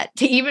forget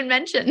to even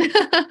mention.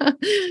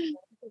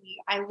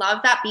 I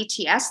love that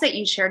BTS that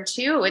you shared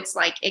too. It's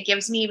like, it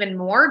gives me even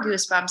more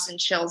goosebumps and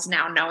chills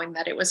now knowing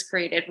that it was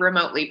created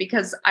remotely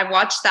because I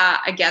watched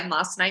that again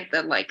last night,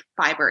 the like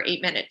 5 or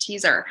 8 minute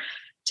teaser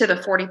to the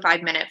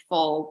 45-minute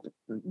full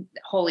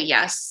Holy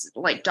Yes,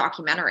 like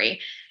documentary.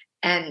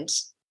 And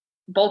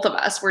both of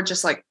us were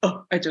just like,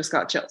 oh, I just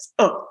got chills.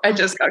 Oh, I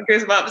just got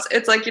goosebumps.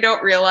 It's like, you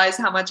don't realize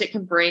how much it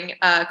can bring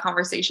a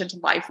conversation to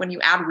life when you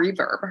add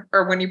reverb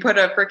or when you put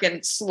a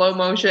freaking slow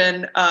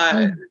motion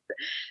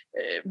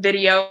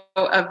video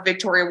of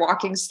Victoria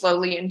walking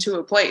slowly into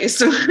a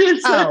place.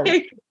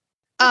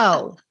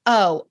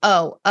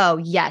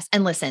 Yes.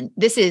 And listen,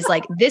 this is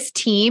like, this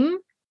team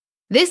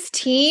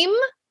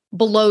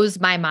blows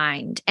my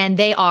mind. And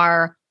they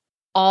are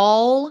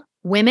all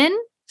women,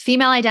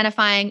 female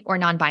identifying or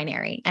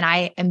non-binary. And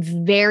I am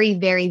very,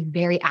 very,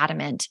 very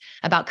adamant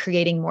about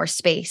creating more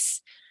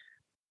space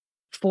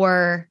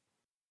for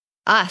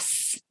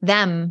us,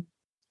 them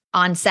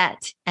on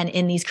set and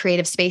in these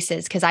creative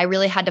spaces. Cause I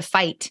really had to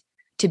fight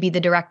to be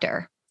the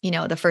director, you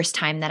know, the first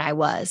time that I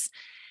was.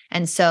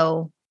 And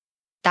so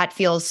that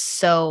feels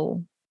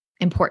so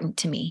important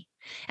to me.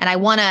 And I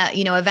want to,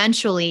 you know,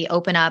 eventually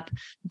open up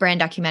brand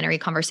documentary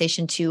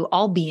conversation to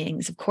all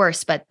beings, of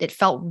course, but it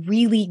felt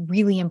really,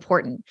 really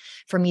important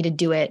for me to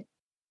do it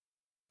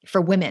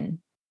for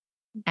women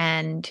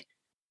and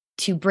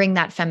to bring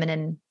that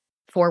feminine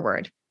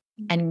forward.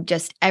 And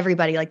just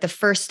everybody, like the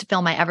first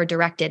film I ever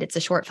directed, it's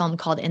a short film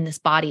called In This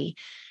Body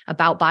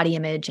about body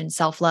image and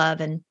self-love.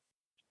 And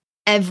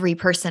every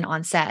person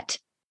on set,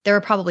 there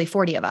were probably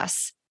 40 of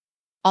us,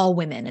 all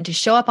women. And to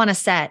show up on a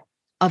set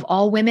of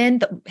all women,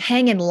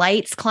 hanging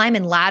lights,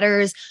 climbing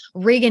ladders,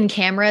 rigging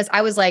cameras,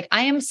 I was like,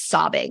 I am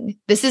sobbing.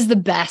 This is the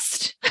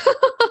best.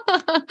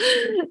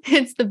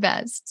 It's the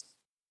best.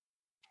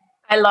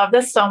 I love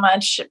this so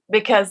much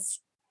because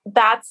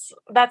that's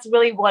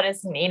really what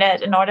is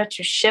needed in order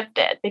to shift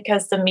it,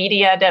 because the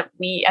media that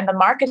we and the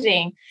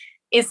marketing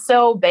is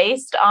so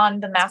based on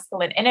the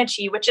masculine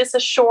energy, which is a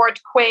short,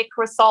 quick,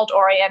 result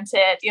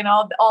oriented, you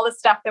know, all the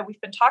stuff that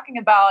we've been talking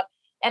about,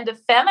 and the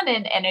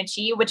feminine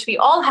energy, which we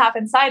all have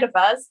inside of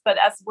us, but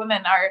as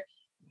women are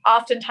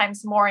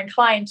oftentimes more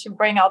inclined to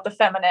bring out the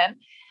feminine,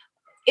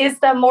 is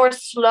the more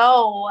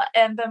slow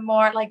and the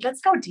more like,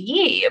 let's go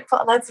deep.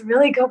 Let's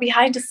really go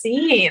behind the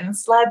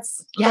scenes.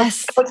 Let's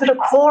go to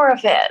the core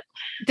of it.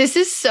 This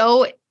is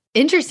so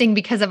interesting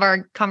because of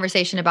our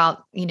conversation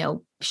about, you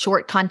know,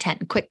 short content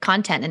and quick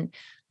content. And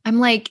I'm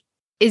like,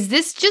 is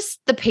this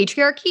just the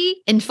patriarchy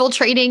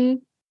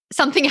infiltrating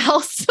something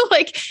else?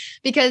 Like,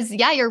 because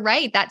yeah, you're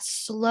right. That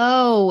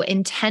slow,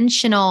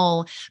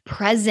 intentional,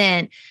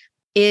 present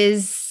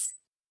is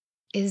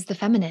the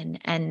feminine.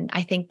 And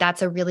I think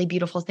that's a really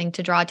beautiful thing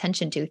to draw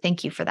attention to.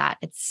 Thank you for that.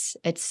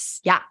 It's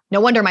yeah.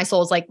 No wonder my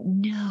soul's like,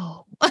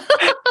 no.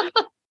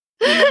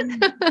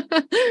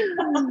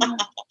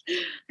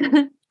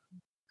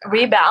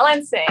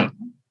 Rebalancing.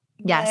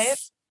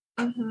 Yes.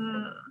 Right?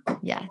 Mm-hmm.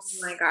 Yes.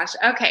 Oh my gosh.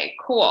 Okay,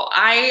 cool.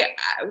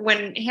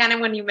 When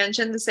you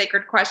mentioned the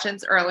sacred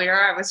questions earlier,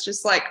 I was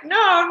just like, no,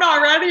 I'm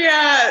not ready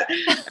yet.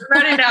 I'm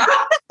ready now.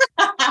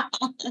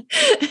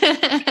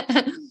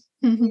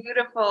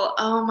 Beautiful.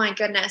 Oh my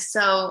goodness.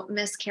 So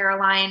Miss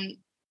Caroline,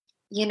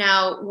 you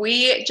know,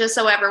 we, just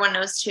so everyone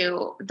knows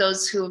too,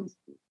 those who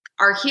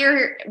are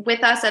here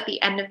with us at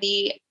the end of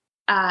the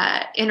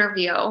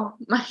interview,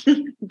 my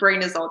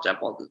brain is all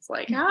jumbled. It's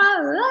like,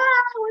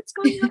 what's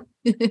going on?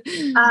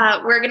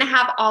 We're going to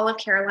have all of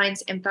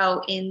Caroline's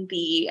info in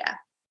the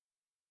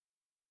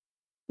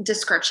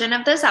description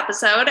of this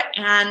episode.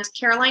 And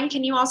Caroline,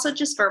 can you also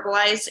just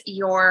verbalize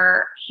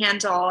your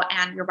handle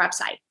and your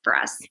website for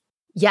us?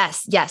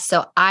 Yes.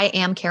 So I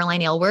am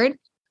Caroline Aylward.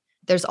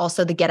 There's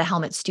also the Get a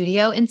Helmet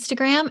Studio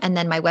Instagram. And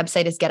then my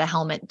website is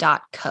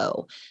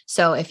getahelmet.co.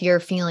 So if you're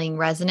feeling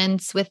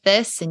resonance with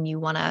this and you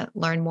want to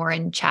learn more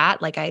and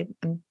chat, like I'm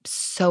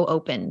so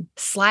open,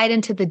 slide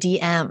into the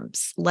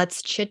DMs.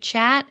 Let's chit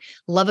chat.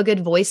 Love a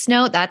good voice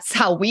note. That's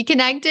how we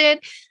connected.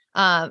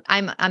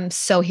 I'm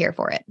so here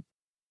for it.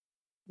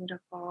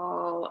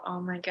 Beautiful.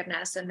 Oh my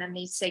goodness. And then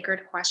these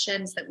sacred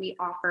questions that we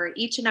offer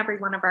each and every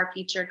one of our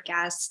featured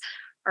guests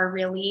are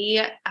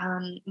really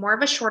more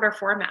of a shorter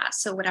format.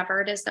 So whatever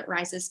it is that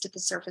rises to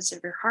the surface of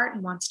your heart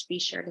and wants to be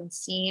shared and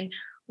seen,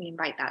 we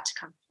invite that to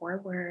come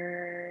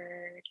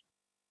forward.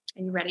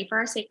 Are you ready for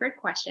our sacred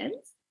questions?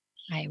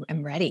 I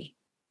am ready.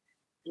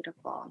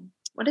 Beautiful.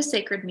 What does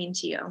sacred mean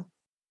to you?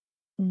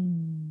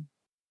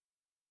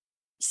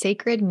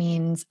 Sacred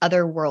means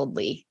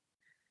otherworldly,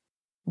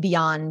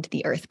 beyond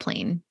the earth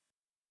plane.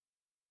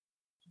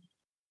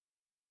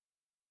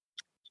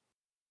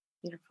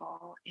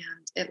 Beautiful.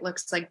 And it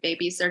looks like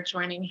babies are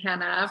joining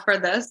Hannah for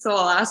this. So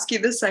I'll ask you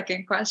the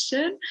second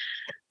question.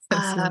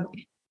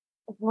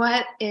 Who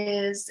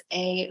is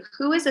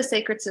a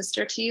sacred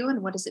sister to you,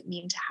 and what does it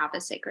mean to have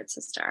a sacred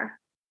sister?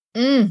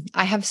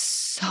 I have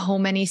so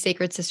many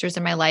sacred sisters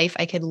in my life.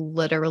 I could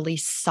literally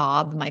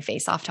sob my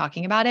face off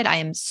talking about it. I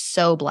am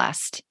so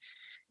blessed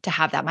to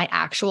have that. My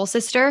actual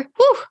sister,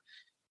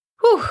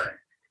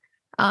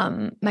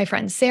 my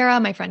friend Sarah,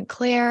 my friend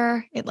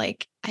Claire,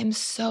 I'm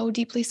so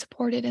deeply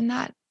supported in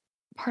that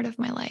part of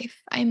my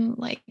life. I'm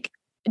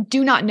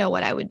do not know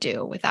what I would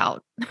do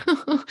without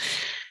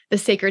the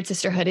sacred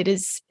sisterhood. It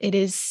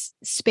is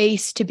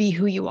space to be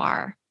who you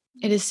are.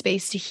 It is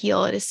space to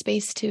heal. It is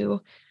space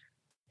to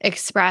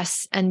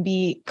express and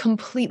be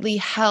completely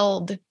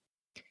held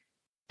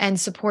and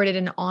supported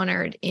and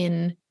honored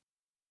in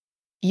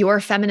your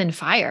feminine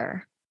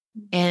fire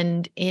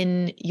and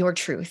in your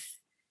truth.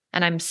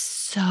 And I'm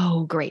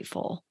so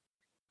grateful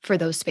for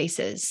those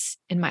spaces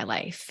in my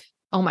life.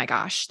 Oh my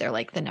gosh, they're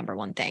like the number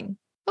one thing.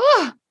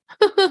 Oh.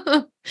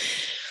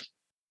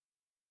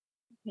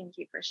 Thank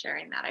you for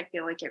sharing that. I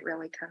feel like it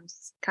really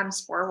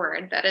comes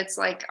forward that it's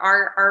like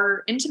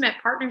our intimate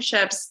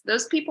partnerships,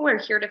 those people are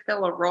here to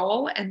fill a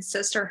role, and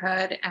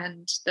sisterhood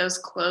and those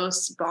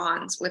close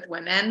bonds with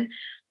women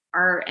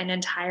are an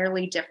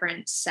entirely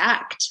different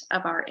sect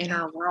of our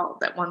inner world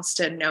that wants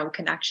to know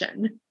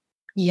connection.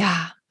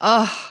 Yeah.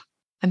 Oh,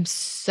 I'm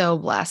so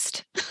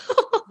blessed.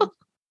 I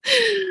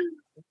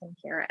can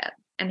hear it.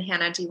 And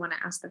Hannah, do you want to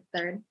ask the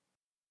third?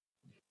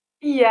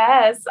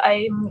 Yes,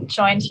 I'm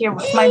joined here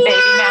with my baby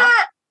now.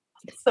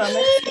 So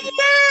let's see.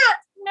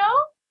 No?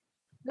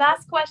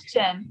 Last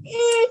question.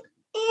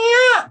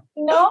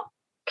 No?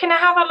 Can I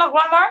have one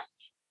more?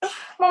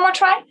 One more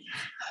try?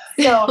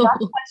 So last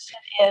question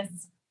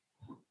is,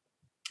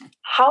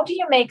 how do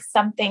you make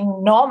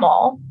something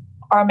normal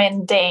or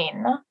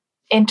mundane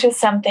into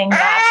something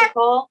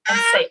magical and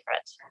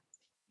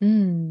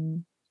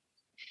sacred?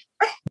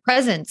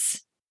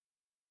 Presence.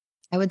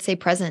 I would say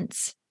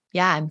presence.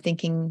 Yeah, I'm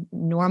thinking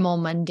normal,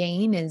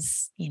 mundane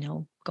is,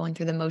 going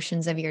through the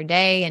motions of your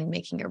day and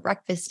making your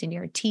breakfast and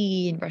your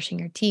tea and brushing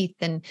your teeth,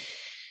 and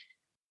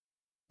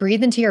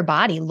breathe into your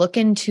body, look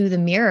into the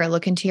mirror,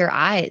 look into your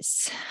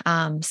eyes,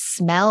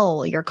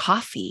 smell your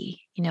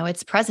coffee.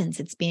 It's presence.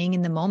 It's being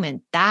in the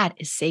moment. That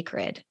is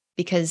sacred,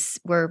 because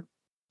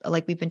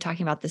we've been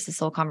talking about this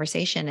whole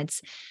conversation.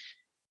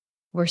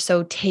 We're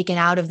so taken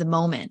out of the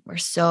moment. We're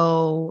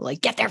so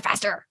get there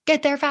faster,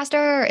 get there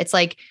faster. It's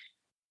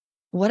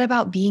what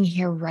about being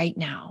here right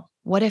now?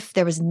 What if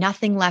there was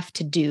nothing left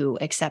to do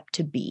except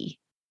to be?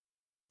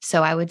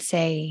 So I would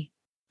say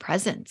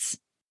presence.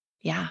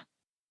 Yeah.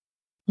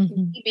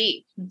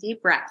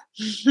 Deep breath.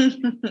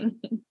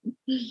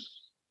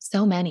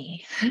 So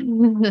many.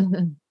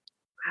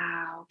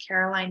 Wow,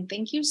 Caroline,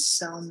 thank you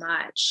so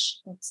much.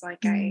 It's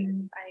like I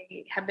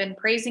have been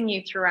praising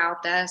you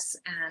throughout this,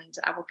 and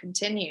I will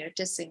continue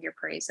to sing your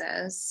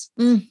praises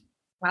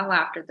well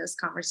after this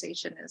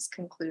conversation is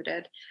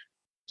concluded.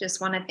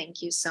 Just want to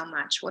thank you so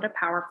much. What a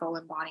powerful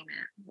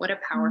embodiment. What a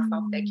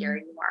powerful figure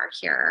you are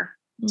here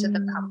to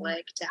the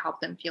public, to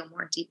help them feel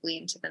more deeply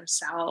into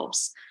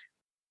themselves,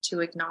 to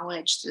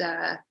acknowledge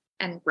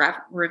and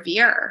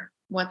revere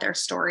what their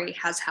story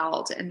has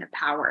held and the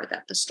power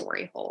that the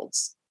story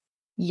holds.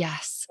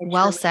 Yes.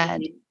 Well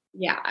said.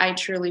 I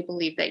truly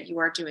believe that you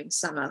are doing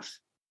some of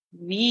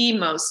the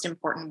most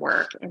important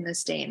work in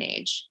this day and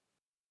age.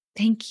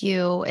 Thank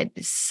you.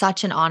 It's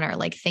such an honor.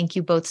 Thank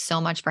you both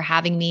so much for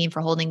having me, for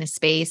holding the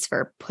space,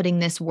 for putting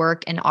this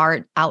work and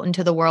art out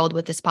into the world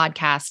with this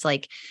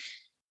podcast.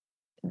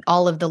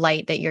 All of the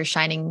light that you're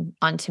shining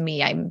onto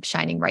me, I'm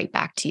shining right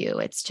back to you.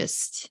 It's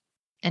just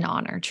an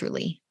honor,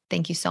 truly.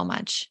 Thank you so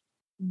much.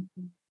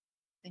 Mm-hmm.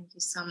 Thank you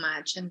so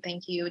much. And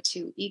thank you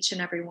to each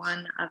and every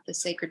one of the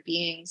sacred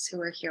beings who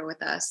are here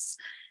with us.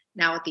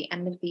 Now, at the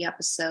end of the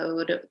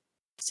episode,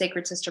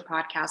 Sacred Sister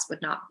Podcast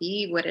would not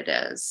be what it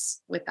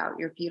is without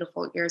your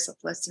beautiful ears of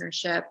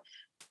listenership,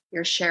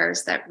 your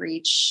shares that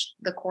reach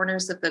the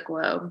corners of the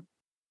globe.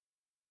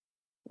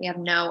 We have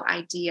no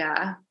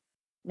idea,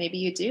 maybe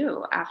you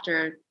do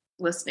after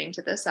listening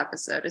to this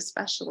episode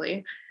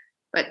especially,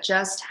 but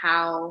just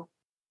how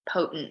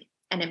potent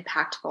and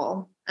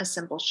impactful a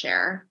simple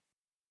share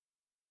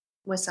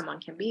with someone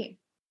can be.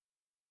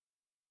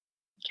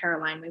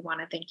 Caroline, we want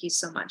to thank you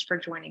so much for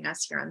joining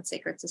us here on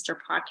Sacred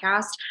Sister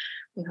Podcast.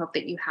 We hope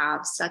that you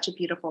have such a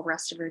beautiful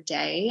rest of your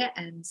day,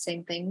 and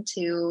same thing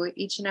to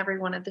each and every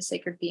one of the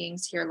sacred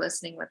beings here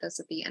listening with us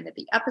at the end of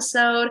the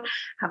episode.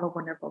 Have a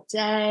wonderful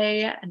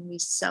day, and we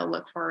so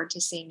look forward to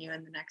seeing you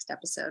in the next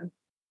episode.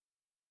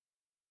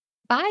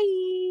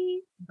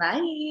 Bye.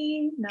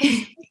 Bye.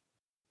 Bye.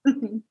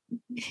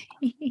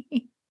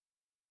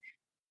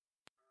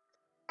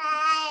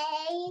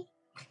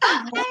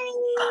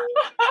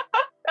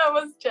 That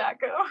was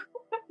Jacko.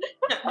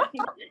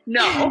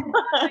 No.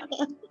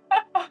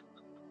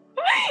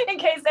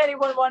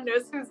 anyone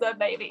wonders who's that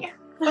baby.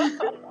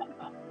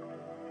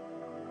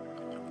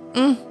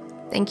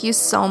 Thank you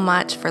so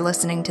much for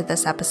listening to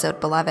this episode,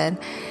 beloved.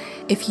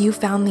 If you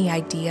found the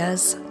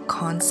ideas,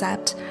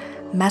 concept,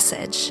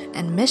 message,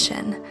 and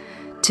mission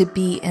to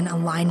be in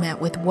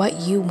alignment with what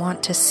you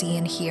want to see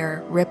and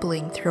hear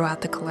rippling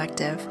throughout the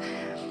collective,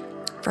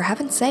 for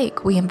heaven's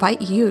sake, we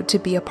invite you to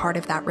be a part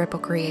of that ripple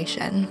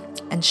creation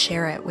and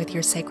share it with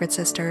your sacred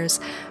sisters,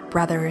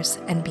 brothers,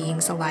 and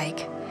beings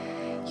alike.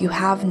 You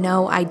have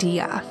no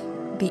idea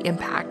the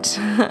impact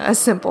a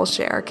simple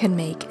share can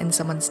make in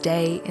someone's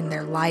day, in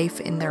their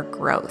life, in their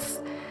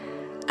growth.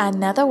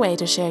 Another way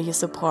to share your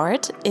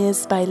support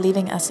is by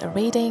leaving us a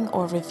rating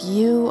or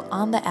review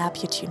on the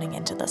app you're tuning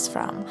into this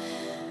from.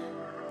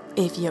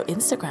 If your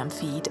Instagram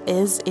feed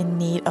is in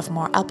need of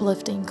more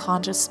uplifting,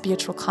 conscious,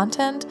 spiritual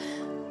content,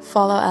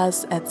 follow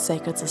us at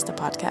Sacred Sister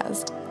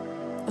Podcast.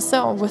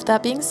 So, with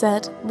that being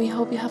said, we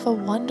hope you have a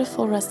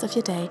wonderful rest of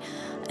your day,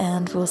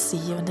 and we'll see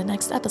you in the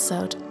next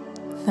episode.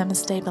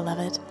 Namaste,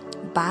 beloved.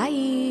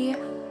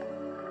 Bye.